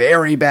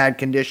very bad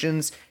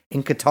conditions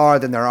in Qatar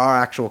than there are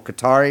actual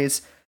Qataris.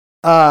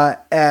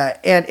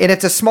 And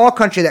it's a small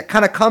country that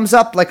kind of comes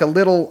up like a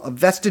little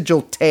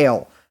vestigial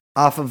tail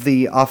off of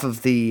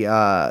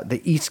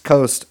the east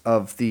coast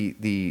of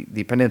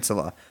the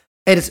peninsula.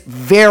 It is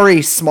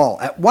very small.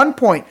 At one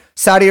point,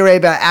 Saudi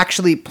Arabia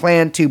actually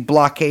planned to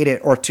blockade it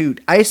or to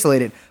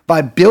isolate it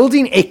by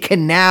building a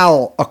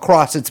canal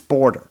across its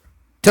border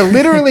to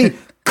literally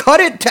cut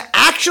it, to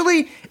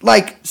actually,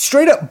 like,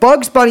 straight up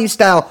Bugs Bunny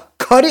style,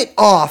 cut it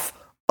off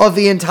of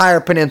the entire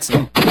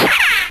peninsula.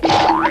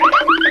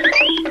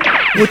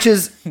 Which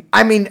is,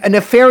 I mean, a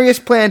nefarious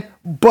plan,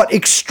 but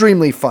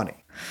extremely funny.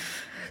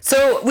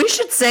 So we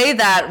should say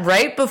that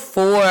right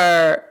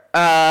before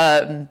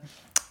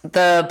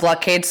the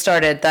blockade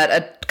started,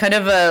 that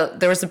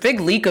there was a big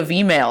leak of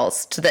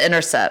emails to The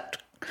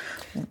Intercept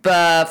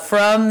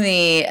from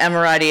the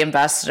Emirati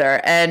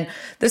ambassador. And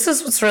this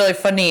is what's really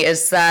funny,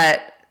 is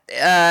that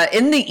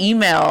in the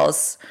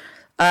emails,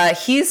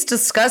 he's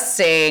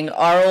discussing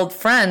our old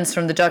friends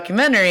from the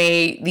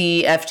documentary,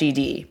 the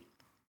FDD.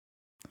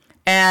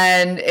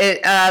 And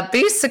it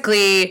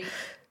basically,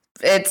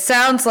 it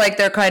sounds like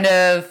they're kind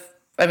of,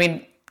 I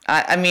mean,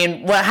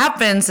 what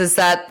happens is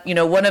that, you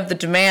know, one of the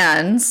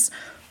demands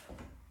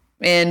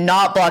in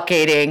not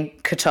blockading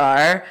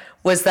Qatar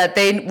was that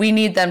we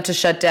need them to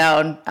shut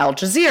down Al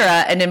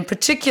Jazeera, and in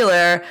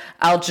particular,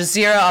 Al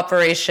Jazeera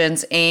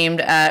operations aimed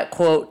at,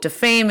 quote,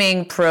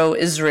 defaming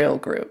pro-Israel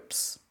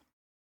groups.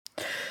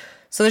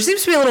 So there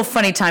seems to be a little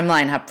funny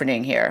timeline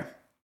happening here.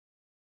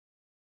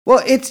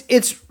 Well,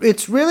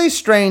 it's really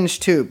strange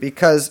too,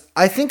 because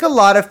I think a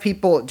lot of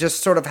people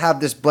just sort of have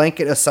this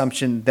blanket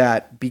assumption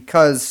that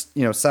because,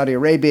 Saudi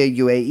Arabia,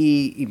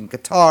 UAE, even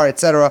Qatar,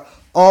 etc.,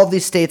 all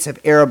these states have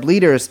Arab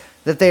leaders,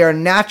 that they are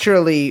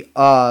naturally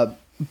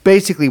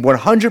basically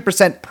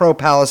 100%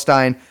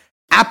 pro-Palestine,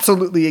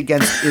 absolutely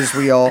against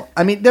Israel.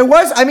 I mean,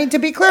 to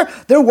be clear,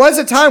 there was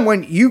a time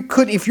when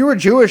if you were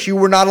Jewish, you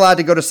were not allowed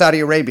to go to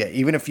Saudi Arabia,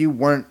 even if you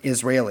weren't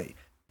Israeli.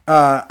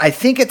 I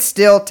think it's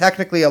still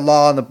technically a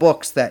law in the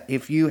books that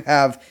if you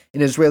have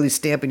an Israeli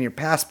stamp in your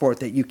passport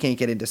that you can't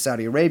get into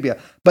Saudi Arabia.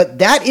 But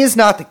that is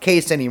not the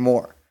case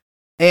anymore.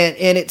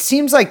 And it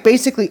seems like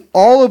basically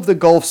all of the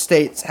Gulf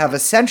states have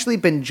essentially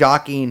been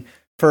jockeying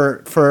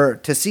to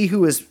see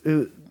who is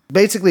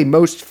basically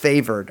most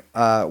favored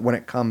when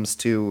it comes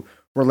to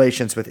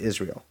relations with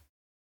Israel.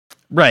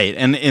 Right.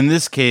 And in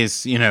this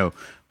case,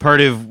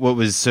 part of what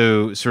was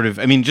so sort of,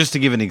 just to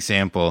give an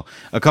example,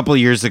 a couple of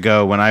years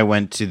ago when I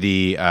went to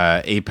the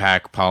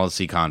APAC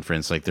policy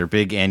conference, like their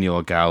big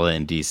annual gala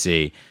in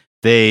DC,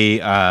 they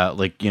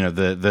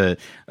the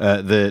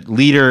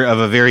leader of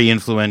a very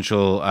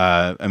influential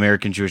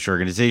American Jewish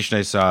organization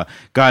I saw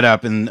got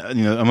up, and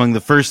among the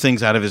first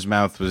things out of his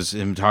mouth was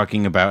him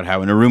talking about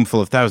how, in a room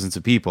full of thousands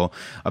of people,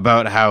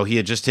 about how he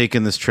had just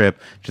taken this trip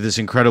to this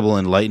incredible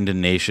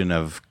enlightened nation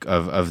of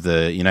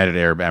the United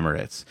Arab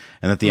Emirates,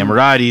 and that the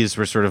Emiratis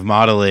were sort of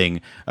modeling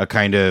a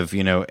kind of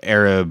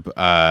Arab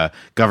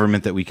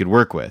government that we could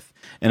work with.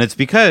 And it's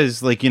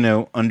because,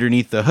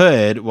 underneath the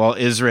hood, while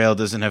Israel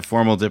doesn't have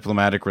formal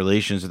diplomatic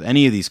relations with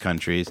any of these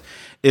countries,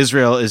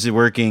 Israel is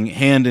working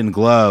hand in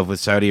glove with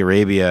Saudi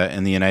Arabia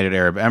and the United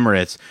Arab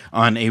Emirates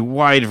on a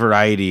wide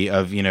variety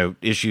of,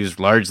 issues,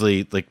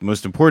 largely,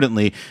 most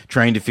importantly,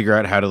 trying to figure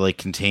out how to,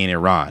 contain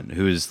Iran,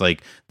 who is,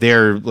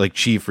 their,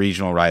 chief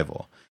regional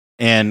rival.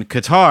 And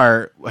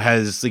Qatar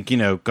has,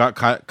 got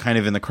caught kind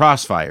of in the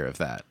crossfire of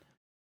that.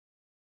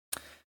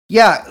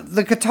 Yeah,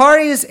 the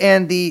Qataris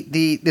and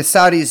the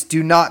Saudis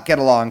do not get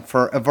along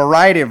for a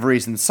variety of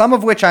reasons, some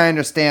of which I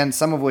understand,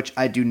 some of which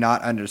I do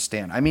not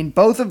understand. I mean,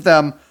 both of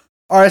them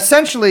are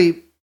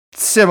essentially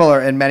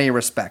similar in many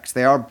respects.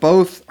 They are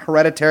both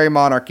hereditary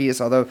monarchies,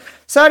 although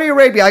Saudi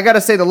Arabia, I got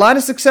to say, the line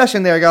of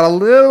succession there got a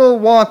little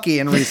wonky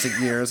in recent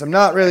years. I'm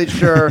not really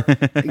sure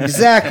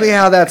exactly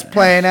how that's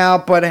playing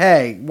out, but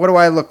hey, what do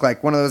I look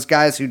like? One of those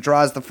guys who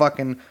draws the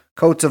fucking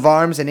coats of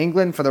arms in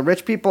England for the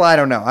rich people? I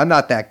don't know. I'm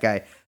not that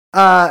guy.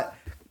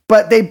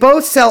 But they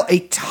both sell a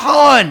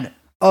ton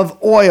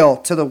of oil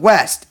to the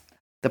West.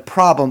 The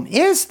problem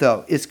is,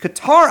 though,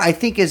 Qatar, I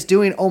think, is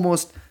doing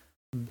almost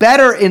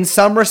better in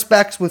some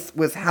respects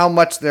with how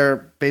much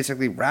they're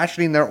basically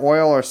rationing their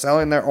oil or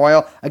selling their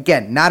oil.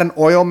 Again, not an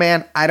oil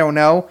man, I don't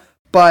know.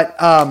 But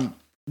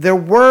there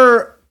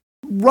were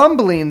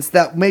rumblings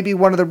that maybe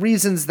one of the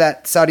reasons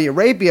that Saudi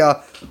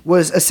Arabia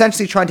was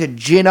essentially trying to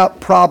gin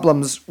up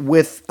problems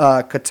with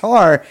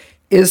Qatar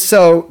is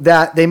so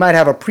that they might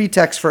have a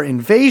pretext for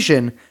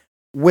invasion,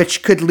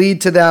 which could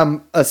lead to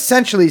them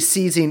essentially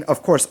seizing,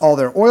 of course, all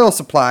their oil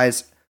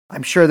supplies.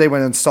 I'm sure they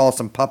would install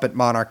some puppet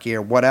monarchy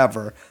or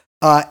whatever,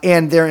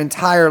 and their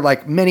entire,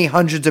 many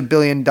hundreds of $1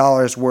 billion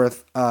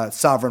worth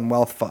sovereign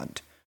wealth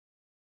fund.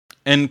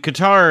 And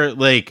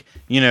Qatar,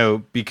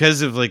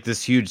 because of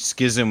this huge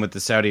schism with the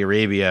Saudi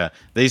Arabia,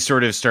 they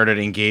sort of started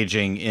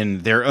engaging in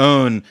their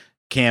own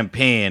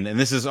campaign, and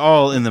this is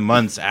all in the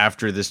months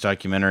after this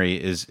documentary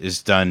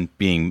is done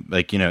being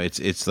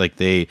it's like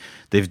they've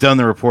done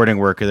the reporting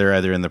work, or they're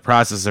either in the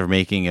process of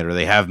making it or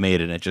they have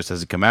made it and it just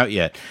hasn't come out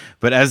yet.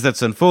 But as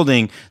that's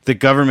unfolding, the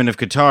government of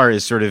Qatar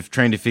is sort of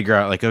trying to figure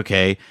out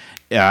okay,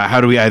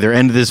 how do we either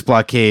end this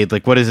blockade?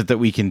 What is it that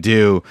we can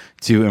do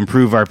to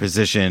improve our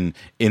position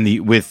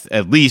with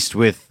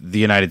the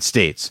United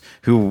States,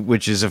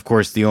 which is of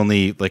course the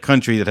only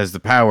country that has the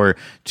power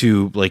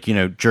to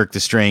jerk the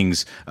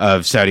strings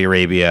of Saudi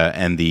Arabia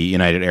and the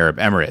United Arab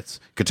Emirates,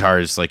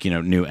 Qatar's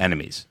new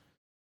enemies.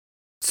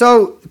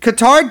 So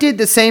Qatar did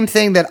the same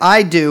thing that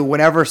I do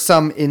whenever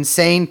some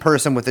insane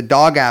person with a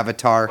dog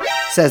avatar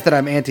says that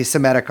I'm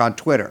anti-Semitic on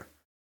Twitter.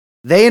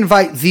 They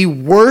invite the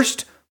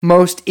worst,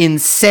 most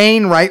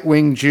insane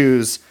right-wing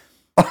Jews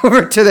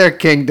over to their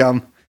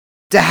kingdom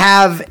to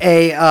have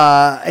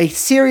a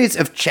series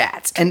of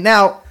chats. And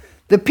now,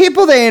 the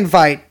people they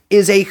invite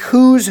is a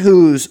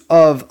who's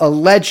of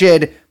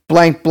alleged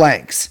blank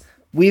blanks.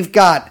 We've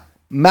got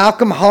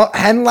Malcolm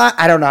Henla.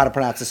 I don't know how to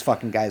pronounce this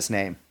fucking guy's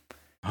name.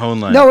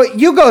 Homeland. No,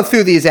 you go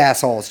through these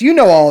assholes. You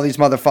know all these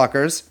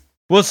motherfuckers.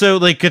 Well, so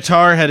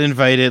Qatar had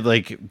invited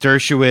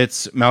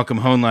Dershowitz, Malcolm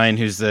Hoenlein,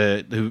 who's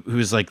a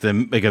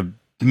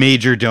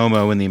major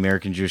domo in the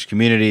American Jewish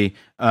community.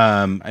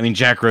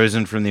 Jack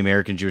Rosen from the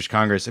American Jewish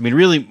Congress.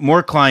 Really,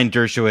 more Klein,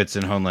 Dershowitz,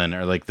 and Hoenlein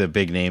are the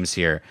big names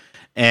here.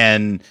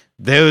 And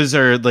those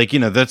are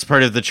that's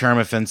part of the charm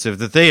offensive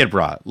that they had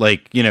brought.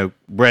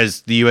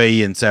 Whereas the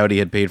UAE and Saudi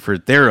had paid for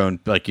their own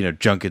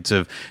junkets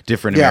of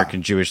different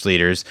American Jewish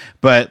leaders,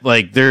 but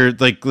they're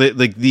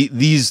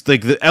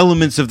the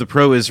elements of the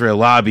pro-Israel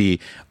lobby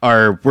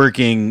are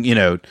working.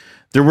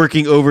 They're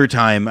working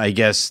overtime, I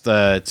guess,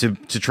 to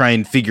try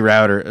and figure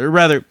out, or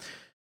rather,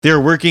 they're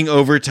working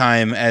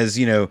overtime as,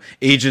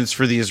 agents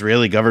for the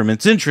Israeli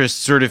government's interests,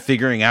 sort of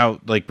figuring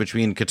out, like,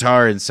 between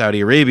Qatar and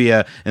Saudi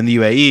Arabia and the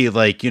UAE,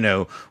 like,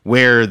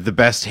 where the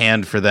best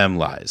hand for them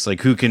lies,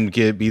 like who can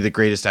be the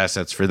greatest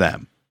assets for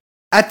them.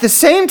 At the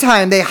same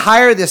time, they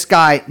hire this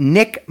guy,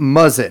 Nick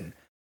Muzzin,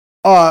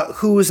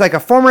 who's like a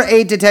former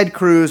aide to Ted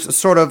Cruz,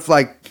 sort of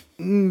like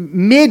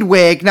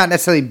mid-wig, not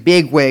necessarily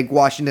big-wig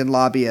Washington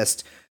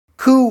lobbyist,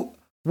 who,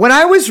 when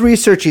I was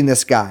researching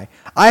this guy,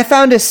 I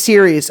found a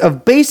series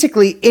of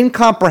basically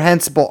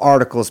incomprehensible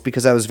articles,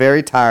 because I was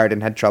very tired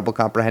and had trouble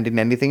comprehending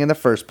anything in the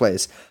first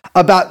place,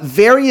 about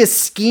various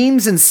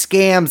schemes and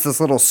scams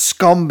this little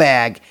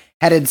scumbag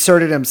had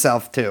inserted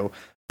himself to.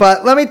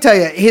 But let me tell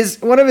you,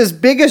 one of his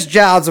biggest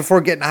jobs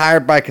before getting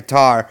hired by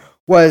Qatar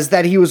was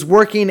that he was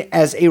working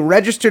as a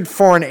registered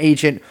foreign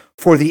agent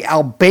for the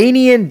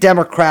Albanian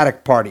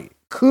Democratic Party,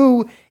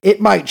 who,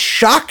 it might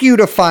shock you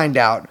to find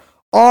out,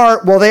 they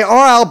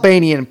are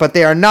Albanian, but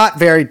they are not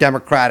very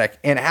democratic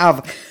and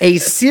have a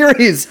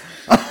series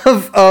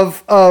of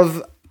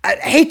I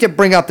hate to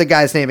bring up the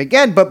guy's name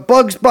again, but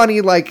Bugs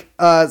Bunny like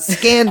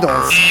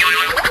scandals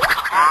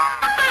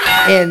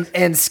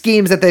and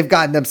schemes that they've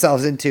gotten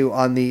themselves into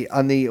on the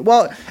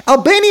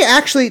Albania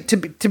actually, to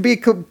be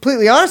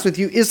completely honest with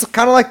you, is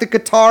kind of like the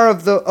Qatar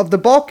of the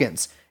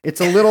Balkans. It's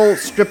a little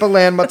strip of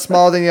land much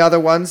smaller than the other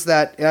ones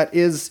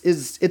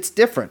it's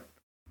different.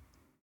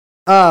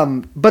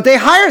 But they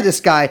hire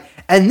this guy,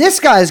 and this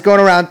guy is going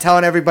around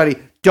telling everybody,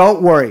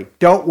 don't worry.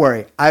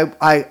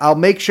 I'll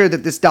make sure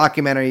that this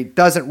documentary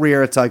doesn't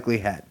rear its ugly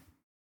head.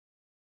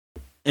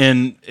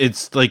 And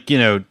it's like,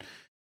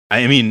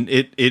 I mean,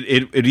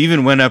 it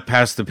even went up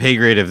past the pay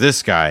grade of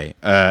this guy,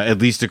 at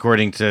least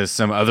according to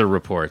some other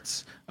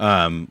reports.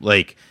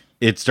 Like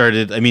it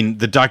started, I mean,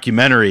 the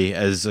documentary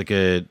as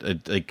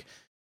like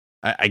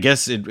I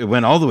guess it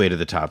went all the way to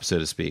the top, so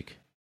to speak.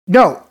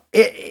 No,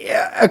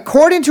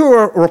 according to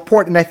a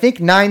report, and I think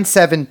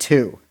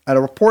 972,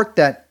 a report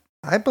that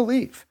I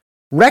believe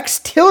Rex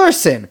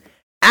Tillerson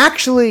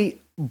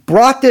actually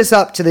brought this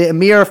up to the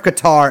Emir of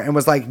Qatar and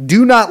was like,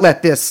 do not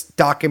let this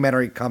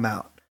documentary come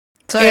out.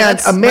 Sorry,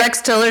 that's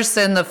Rex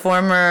Tillerson, the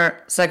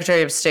former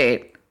Secretary of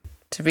State,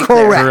 to be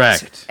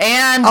correct.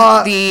 And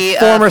the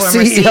former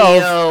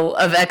CEO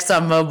of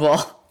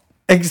ExxonMobil.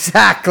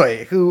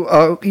 Exactly.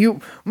 Who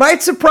you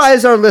might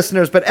surprise our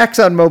listeners, but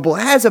ExxonMobil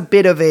has a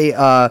bit of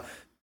a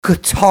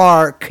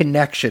Qatar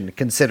connection,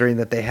 considering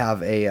that they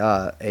have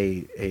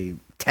a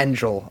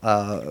tendril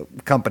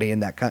company in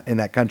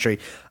that country.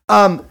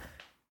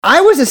 I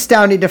was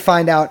astounded to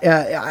find out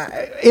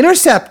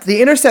The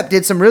Intercept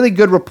did some really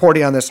good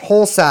reporting on this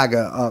whole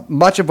saga,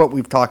 much of what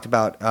we've talked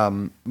about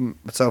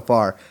so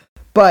far,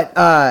 but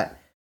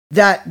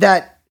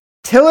that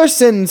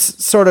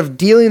Tillerson's sort of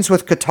dealings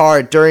with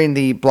Qatar during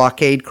the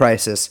blockade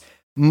crisis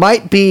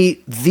might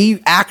be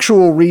the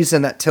actual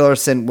reason that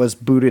Tillerson was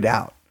booted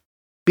out.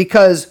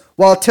 Because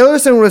while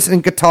Tillerson was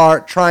in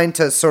Qatar trying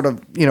to sort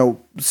of,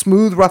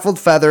 smooth ruffled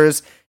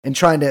feathers and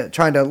trying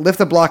to lift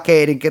the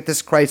blockade and get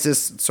this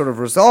crisis sort of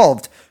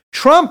resolved,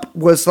 Trump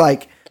was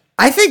like,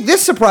 I think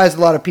this surprised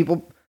a lot of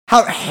people,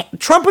 how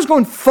Trump was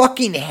going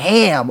fucking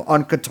ham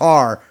on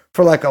Qatar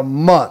for like a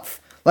month.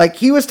 Like,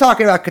 he was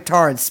talking about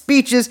Qatar in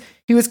speeches.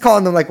 He was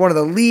calling them like one of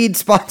the lead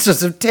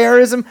sponsors of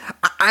terrorism.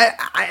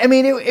 I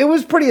mean, it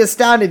was pretty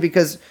astounding,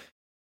 because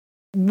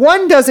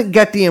one doesn't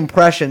get the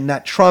impression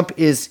that Trump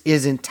is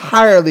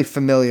entirely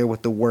familiar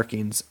with the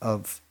workings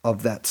of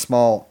that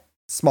small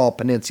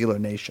peninsular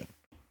nation.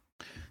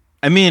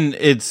 I mean,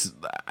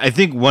 I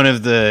think one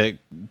of the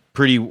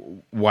pretty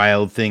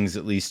wild things,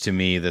 at least to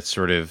me, that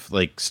sort of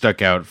like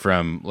stuck out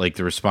from like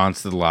the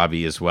response to the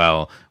lobby as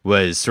well,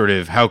 was sort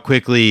of how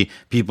quickly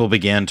people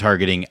began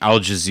targeting Al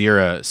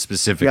Jazeera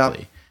specifically.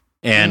 Yep.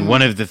 And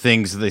one of the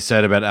things that they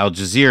said about Al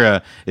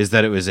Jazeera is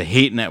that it was a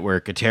hate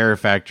network, a terror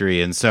factory,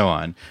 and so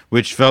on,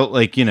 which felt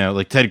like,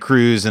 like Ted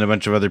Cruz and a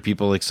bunch of other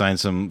people like signed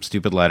some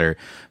stupid letter.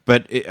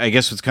 But I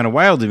guess what's kind of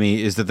wild to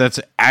me is that that's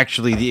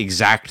actually the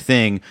exact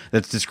thing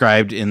that's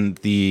described in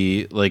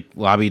the like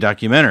lobby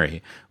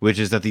documentary, which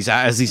is that these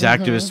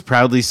activists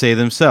proudly say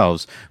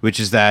themselves, which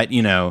is that,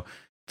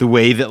 the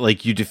way that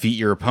like you defeat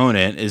your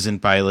opponent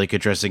isn't by like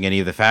addressing any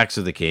of the facts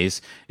of the case.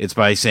 It's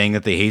by saying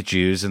that they hate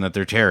Jews and that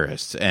they're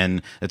terrorists.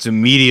 And that's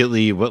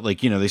immediately what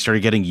they started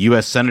getting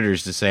U.S.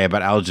 senators to say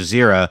about Al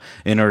Jazeera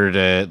in order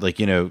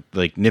to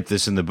nip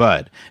this in the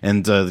bud.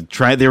 And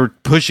they were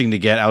pushing to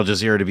get Al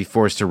Jazeera to be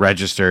forced to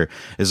register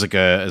as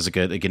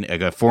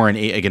a foreign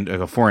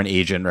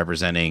agent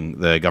representing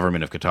the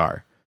government of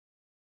Qatar.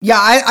 Yeah,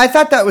 I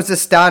thought that was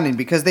astounding,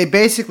 because they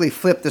basically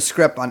flipped the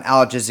script on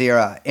Al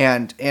Jazeera.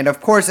 And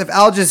of course, if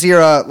Al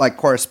Jazeera, like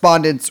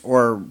correspondents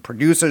or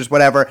producers,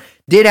 whatever,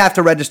 did have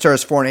to register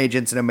as foreign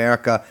agents in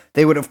America,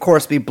 they would, of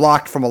course, be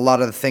blocked from a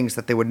lot of the things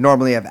that they would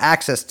normally have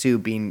access to,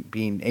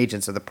 being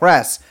agents of the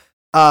press.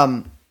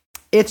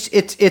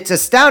 It's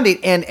astounding.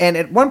 And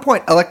at one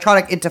point,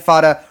 Electronic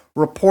Intifada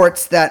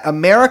reports that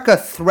America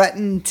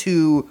threatened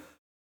to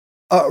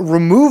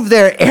remove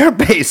their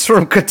airbase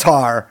from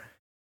Qatar,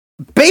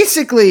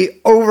 basically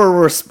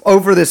over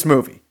this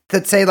movie.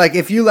 that say like,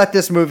 if you let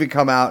this movie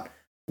come out,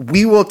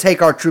 we will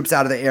take our troops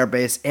out of the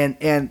airbase,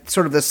 and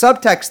sort of the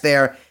subtext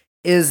there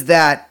is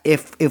that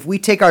if we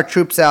take our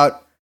troops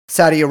out,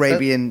 Saudi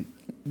Arabian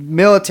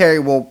military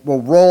will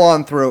roll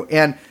on through.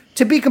 And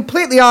to be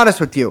completely honest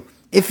with you,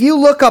 if you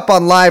look up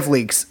on Live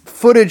Leaks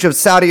footage of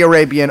Saudi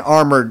Arabian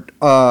armored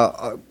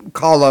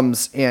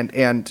columns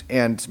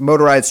and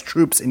motorized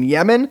troops in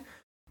Yemen,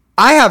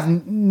 I have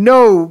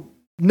no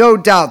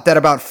doubt that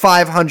about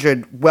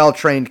 500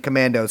 well-trained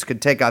commandos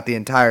could take out the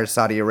entire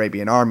Saudi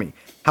Arabian army.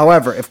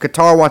 However, if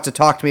Qatar wants to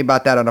talk to me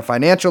about that on a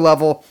financial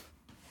level,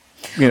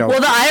 Well,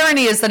 the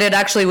irony is that it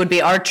actually would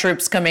be our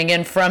troops coming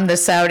in from the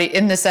Saudi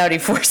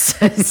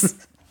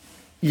forces.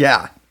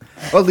 Yeah.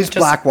 Well, at least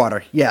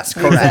Blackwater. Yes,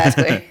 correct.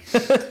 Exactly.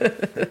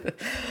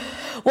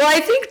 Well,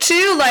 I think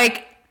too,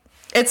 like,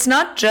 it's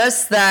not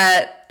just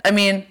that, I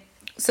mean,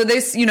 so they,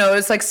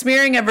 it's like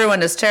smearing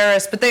everyone as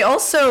terrorists, but they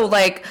also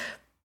like,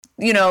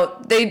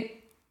 they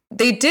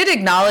did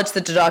acknowledge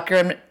that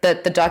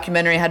the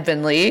documentary had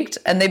been leaked,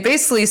 and they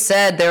basically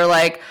said, they're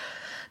like,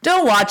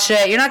 don't watch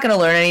it. You're not going to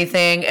learn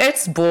anything.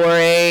 It's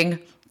boring.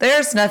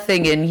 There's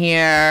nothing in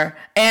here.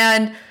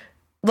 And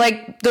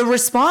like the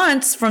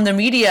response from the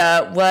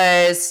media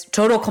was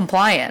total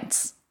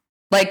compliance.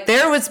 Like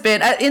there was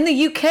been in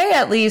the UK,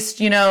 at least,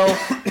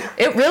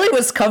 it really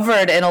was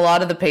covered in a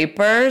lot of the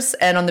papers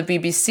and on the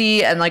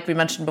BBC. And like we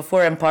mentioned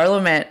before in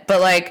Parliament, but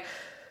like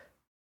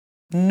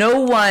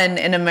no one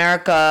in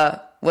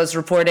America was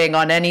reporting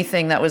on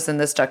anything that was in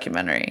this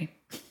documentary.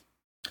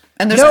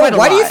 And there's quite a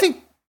lot.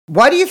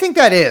 Why do you think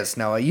that is,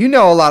 Noah? You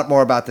know a lot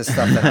more about this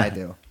stuff than I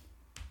do.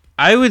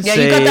 I would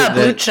say you got that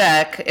blue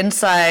check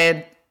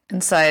inside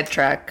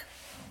track.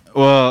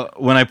 Well,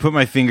 when I put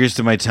my fingers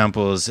to my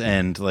temples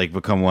and like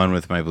become one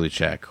with my blue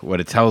check,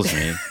 what it tells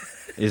me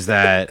is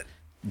that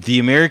the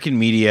American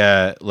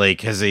media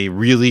like has a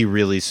really,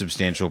 really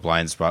substantial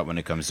blind spot when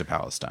it comes to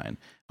Palestine.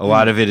 A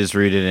lot of it is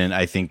rooted in,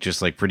 I think,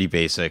 just like pretty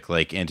basic,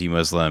 like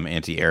anti-Muslim,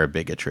 anti-Arab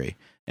bigotry.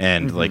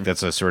 And like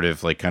that's a sort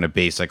of like kind of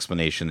base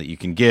explanation that you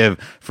can give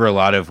for a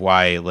lot of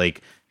why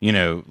like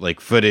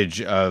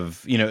footage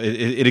of,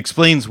 it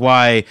explains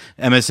why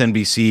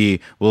MSNBC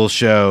will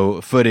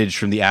show footage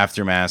from the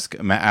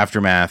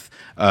aftermath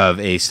of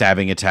a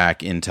stabbing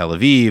attack in Tel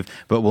Aviv,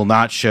 but will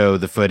not show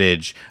the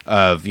footage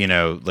of,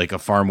 like a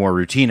far more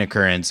routine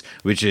occurrence,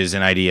 which is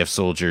an IDF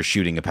soldier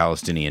shooting a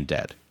Palestinian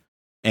dead.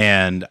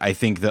 And I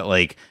think that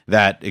like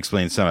that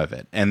explains some of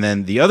it. And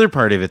then the other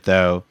part of it,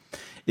 though,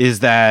 is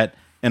that,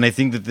 and I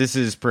think that this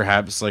is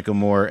perhaps like a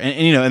more,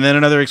 and then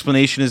another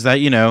explanation is that,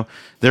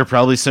 there are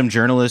probably some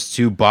journalists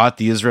who bought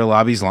the Israel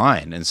lobby's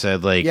line and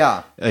said like,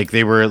 like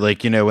they were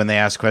like, when they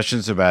asked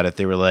questions about it,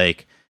 they were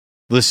like,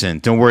 listen,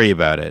 don't worry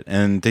about it.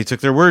 And they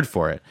took their word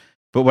for it.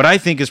 But what I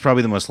think is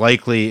probably the most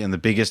likely and the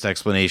biggest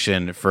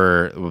explanation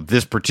for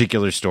this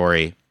particular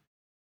story,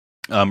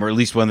 or at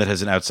least one that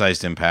has an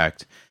outsized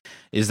impact,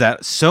 is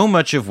that so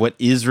much of what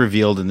is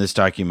revealed in this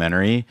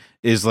documentary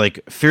is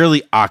like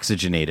fairly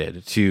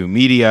oxygenated to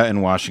media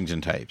and Washington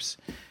types.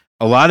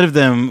 A lot of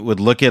them would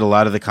look at a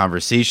lot of the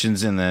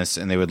conversations in this,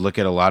 and they would look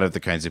at a lot of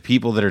the kinds of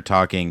people that are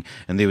talking,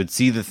 and they would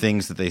see the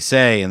things that they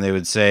say, and they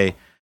would say,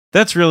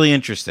 that's really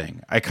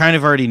interesting. I kind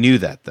of already knew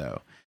that,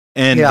 though.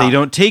 And they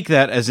don't take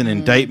that as an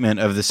indictment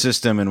of the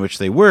system in which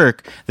they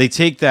work. They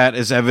take that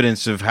as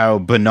evidence of how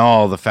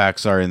banal the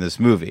facts are in this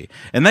movie.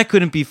 And that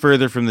couldn't be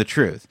further from the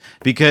truth.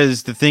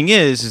 Because the thing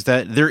is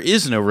that there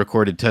is no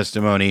recorded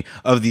testimony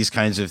of these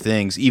kinds of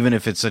things, even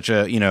if it's such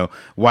a,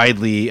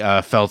 widely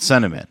felt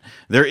sentiment.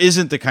 There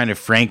isn't the kind of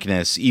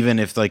frankness, even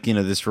if like,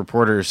 this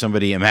reporter or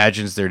somebody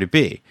imagines there to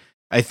be.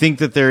 I think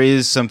that there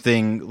is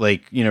something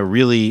like,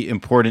 really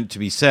important to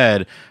be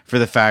said for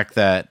the fact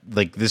that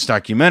like this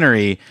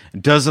documentary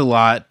does a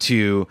lot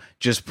to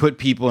just put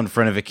people in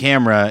front of a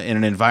camera in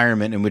an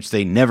environment in which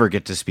they never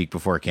get to speak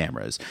before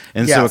cameras.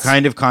 And so a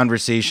kind of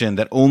conversation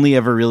that only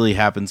ever really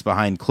happens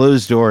behind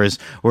closed doors,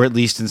 or at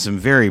least in some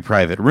very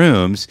private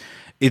rooms,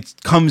 it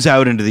comes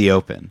out into the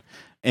open.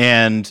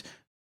 And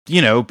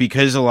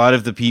because a lot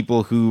of the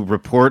people who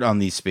report on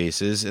these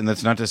spaces, and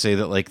that's not to say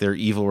that like they're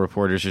evil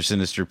reporters or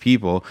sinister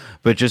people,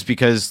 but just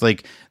because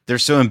like they're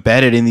so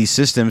embedded in these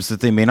systems that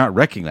they may not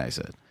recognize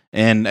it.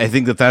 And I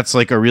think that that's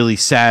like a really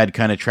sad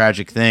kind of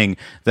tragic thing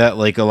that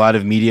like a lot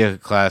of media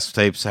class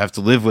types have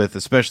to live with,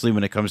 especially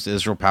when it comes to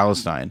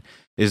Israel-Palestine,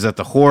 is that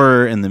the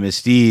horror and the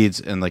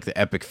misdeeds and like the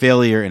epic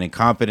failure and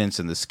incompetence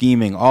and the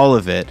scheming, all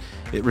of it,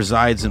 it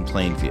resides in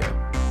plain view.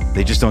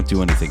 They just don't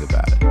do anything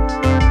about it.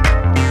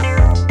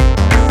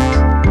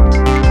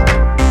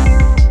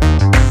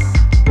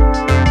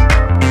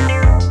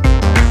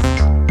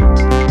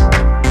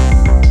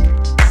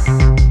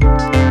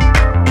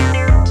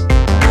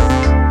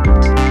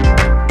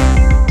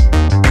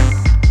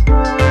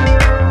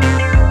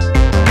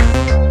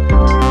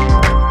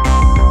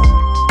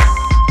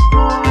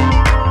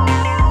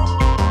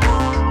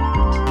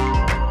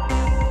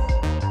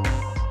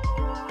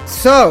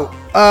 So,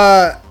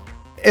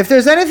 if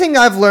there's anything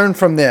I've learned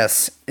from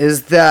this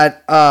is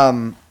that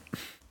I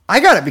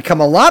gotta become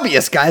a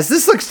lobbyist, guys.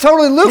 This looks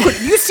totally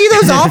lucrative. You see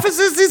those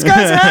offices these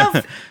guys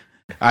have?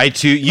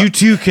 You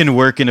too can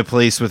work in a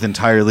place with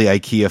entirely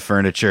IKEA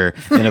furniture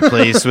in a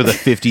place with a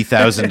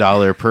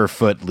 $50,000 per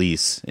foot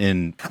lease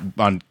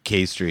on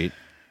K Street.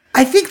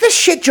 I think this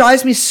shit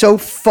drives me so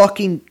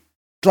fucking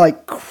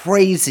like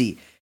crazy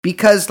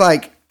because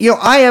like, you know,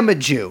 I am a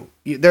Jew.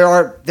 There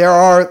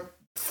are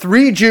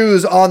 3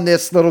 Jews on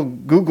this little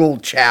Google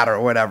chat or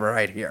whatever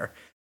right here.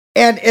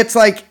 And it's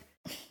like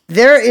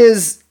there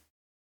is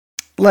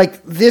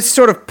like this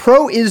sort of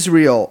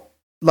pro-Israel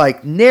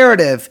like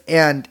narrative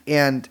and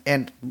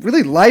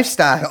really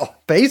lifestyle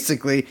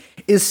basically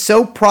is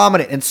so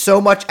prominent and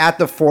so much at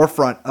the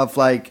forefront of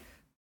like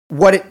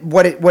what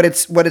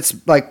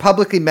it's like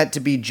publicly meant to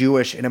be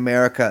Jewish in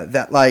America,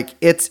 that like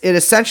it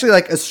essentially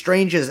like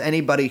estranges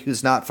anybody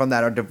who's not from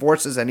that or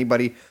divorces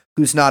anybody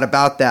who's not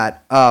about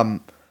that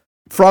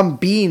from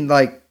being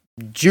like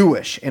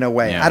Jewish in a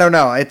way. Yeah. I don't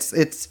know.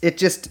 It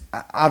just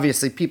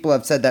obviously people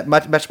have said that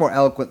much more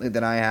eloquently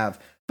than I have,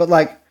 but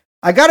like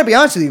I got to be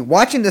honest with you,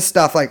 watching this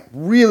stuff like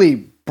really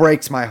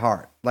breaks my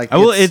heart. Like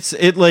it's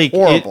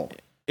horrible.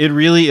 It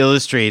really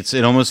illustrates.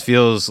 It almost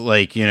feels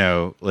like, you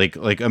know, like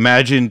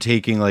imagine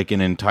taking like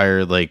an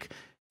entire like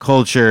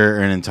culture or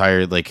an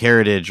entire like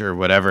heritage or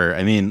whatever.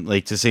 I mean,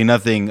 like to say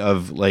nothing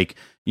of like,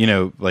 you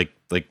know, like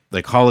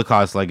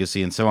Holocaust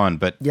legacy and so on,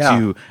 but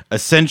to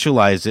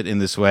essentialize it in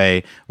this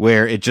way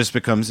where it just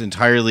becomes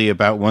entirely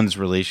about one's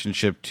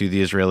relationship to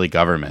the Israeli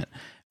government.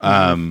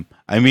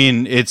 I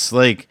mean, it's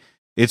like,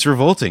 it's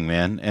revolting,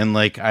 man. And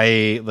like,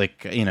 I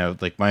like, you know,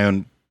 like my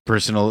own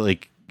personal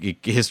like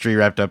history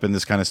wrapped up in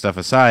this kind of stuff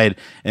aside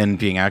and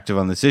being active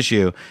on this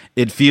issue,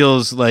 it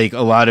feels like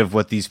a lot of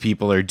what these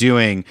people are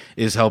doing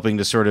is helping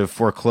to sort of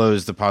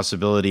foreclose the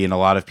possibility in a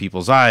lot of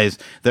people's eyes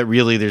that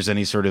really there's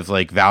any sort of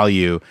like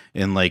value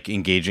in like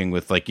engaging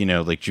with like, you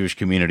know, like Jewish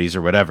communities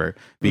or whatever,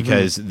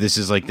 because this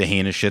is like the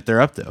heinous shit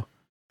they're up to.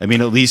 I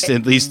mean, at least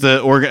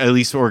the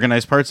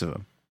organized parts of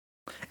them.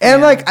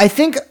 And like, I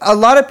think a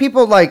lot of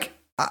people like,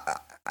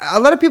 a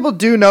lot of people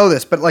do know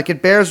this, but like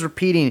it bears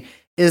repeating,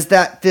 is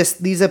that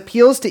these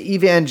appeals to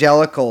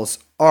evangelicals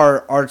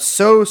are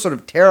so sort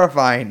of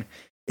terrifying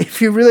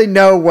if you really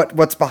know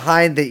what's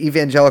behind the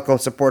evangelical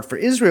support for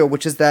Israel,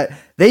 which is that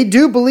they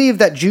do believe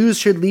that Jews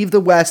should leave the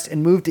West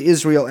and move to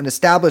Israel and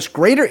establish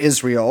greater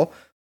Israel,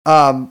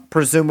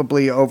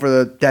 presumably over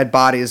the dead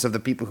bodies of the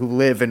people who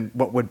live in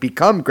what would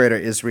become greater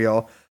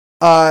Israel,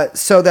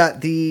 so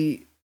that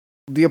the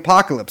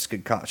apocalypse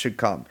should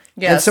come.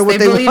 Yes, and so what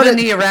they believe in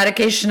the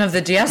eradication of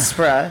the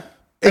diaspora.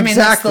 I mean,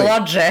 that's the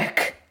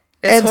logic.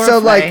 It's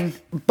horrifying.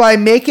 So, like, by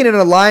making an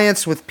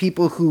alliance with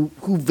people who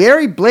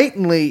very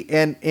blatantly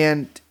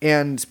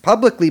and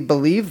publicly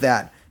believe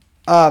that,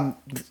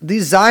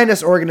 these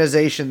Zionist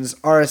organizations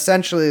are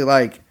essentially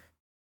like,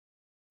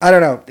 I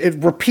don't know,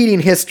 repeating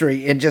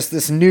history in just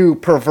this new,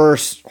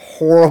 perverse,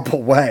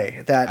 horrible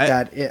way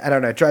I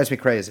don't know, it drives me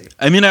crazy.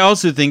 I mean, I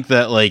also think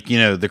that, like, you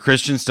know, the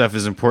Christian stuff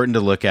is important to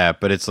look at,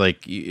 but it's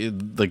like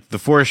the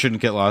forest shouldn't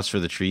get lost for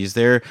the trees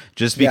there,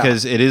 just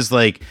because it is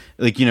like,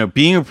 you know,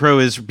 being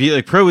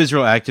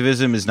pro-Israel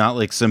activism is not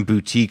like some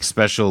boutique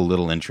special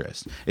little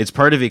interest. It's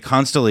part of a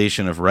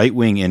constellation of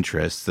right-wing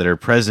interests that are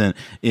present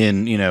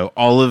in, you know,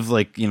 all of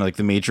like, you know, like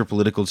the major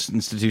political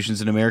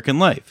institutions in American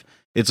life.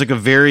 It's like a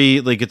very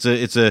like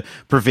it's a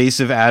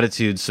pervasive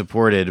attitude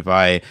supported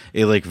by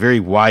a like very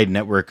wide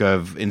network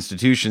of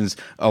institutions,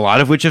 a lot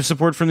of which have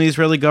support from the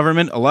Israeli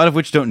government, a lot of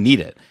which don't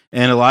need it,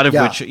 and a lot of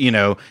which, you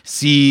know,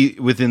 see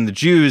within the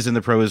Jews and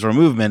the pro-Israel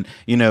movement,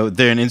 you know,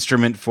 they're an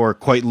instrument for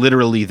quite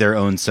literally their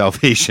own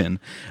salvation.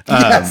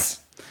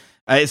 Yes.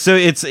 So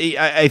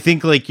I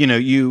think, like, you know,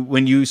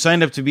 when you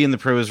signed up to be in the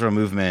pro-Israel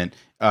movement,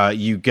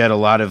 you get a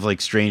lot of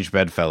like strange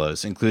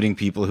bedfellows, including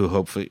people who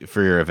hope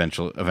for your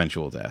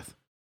eventual death.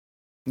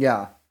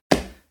 Yeah.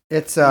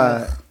 It's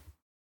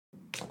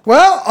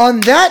well, on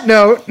that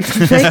note,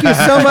 thank you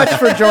so much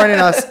for joining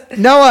us.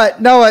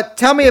 Noah,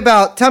 tell me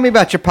about your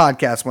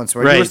podcast once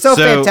more. Right, you were so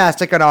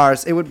fantastic on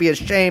ours. It would be a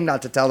shame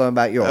not to tell them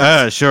about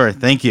yours. Sure.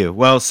 Thank you.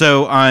 Well,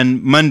 so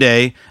on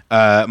Monday,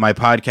 my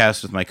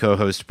podcast with my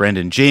co-host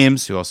Brendan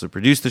James, who also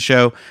produced the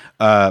show,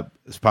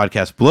 this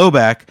podcast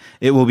Blowback,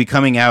 it will be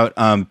coming out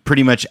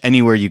pretty much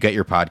anywhere you get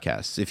your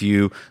podcasts. If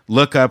you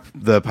look up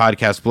the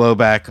podcast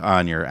Blowback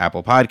on your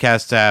Apple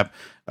Podcasts app,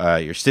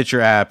 your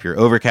Stitcher app, your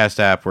Overcast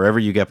app, wherever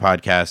you get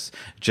podcasts,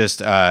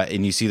 just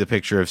and you see the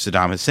picture of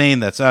Saddam Hussein,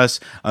 that's us.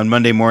 On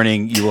Monday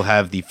morning, you will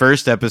have the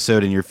first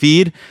episode in your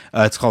feed.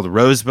 It's called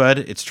Rosebud.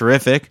 It's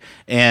terrific.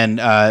 And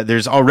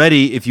there's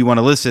already, if you want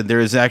to listen,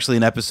 there is actually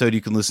an episode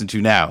you can listen to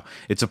now.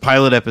 It's a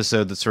pilot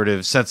episode that sort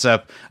of sets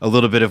up a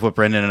little bit of what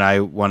Brendan and I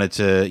wanted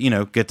to, you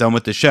know, get done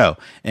with the show.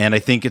 And I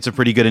think it's a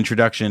pretty good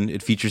introduction.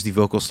 It features the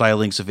vocal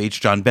stylings of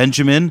H. John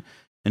Benjamin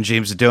and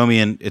James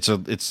Adomian. It's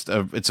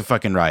a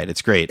fucking riot.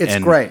 It's great. It's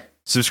great.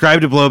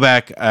 Subscribe to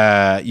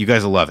Blowback. You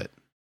guys will love it.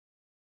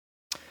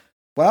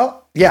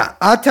 Well, yeah,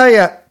 I'll tell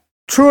you,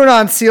 true and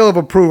on seal of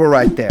approval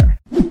right there.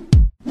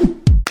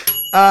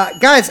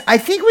 Guys, I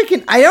think we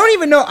can. I don't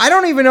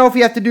even know if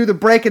you have to do the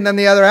break and then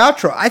the other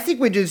outro. I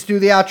think we just do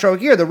the outro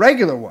here, the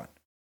regular one.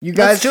 You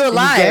guys Let's do it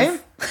live. game?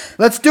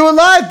 Let's do it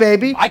live,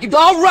 baby.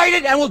 I'll write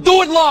it and we'll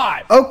do it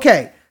live.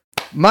 Okay.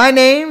 My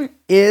name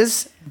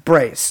is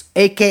Brace,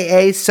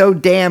 aka So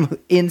Damn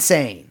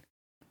Insane.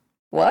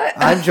 What?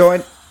 I'm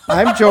joined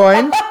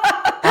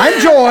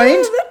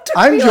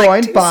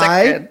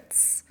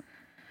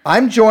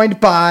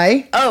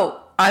by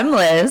Oh, I'm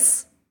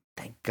Liz.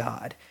 thank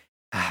God,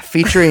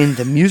 featuring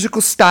the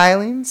musical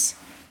stylings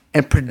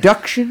and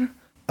production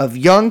of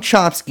Young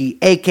Chomsky,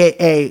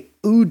 aka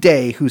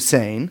Uday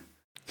Hussein.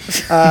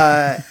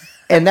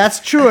 And that's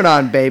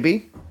TrueAnon,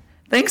 baby.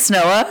 Thanks,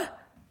 Noah.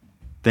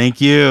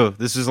 Thank you.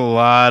 This was a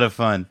lot of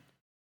fun.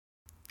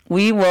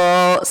 We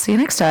will see you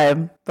next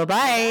time.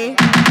 Bye-bye.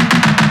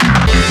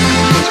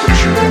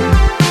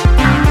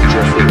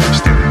 Jeffrey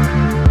Epstein.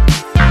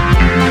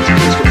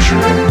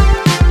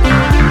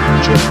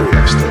 Jeffrey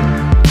Epstein.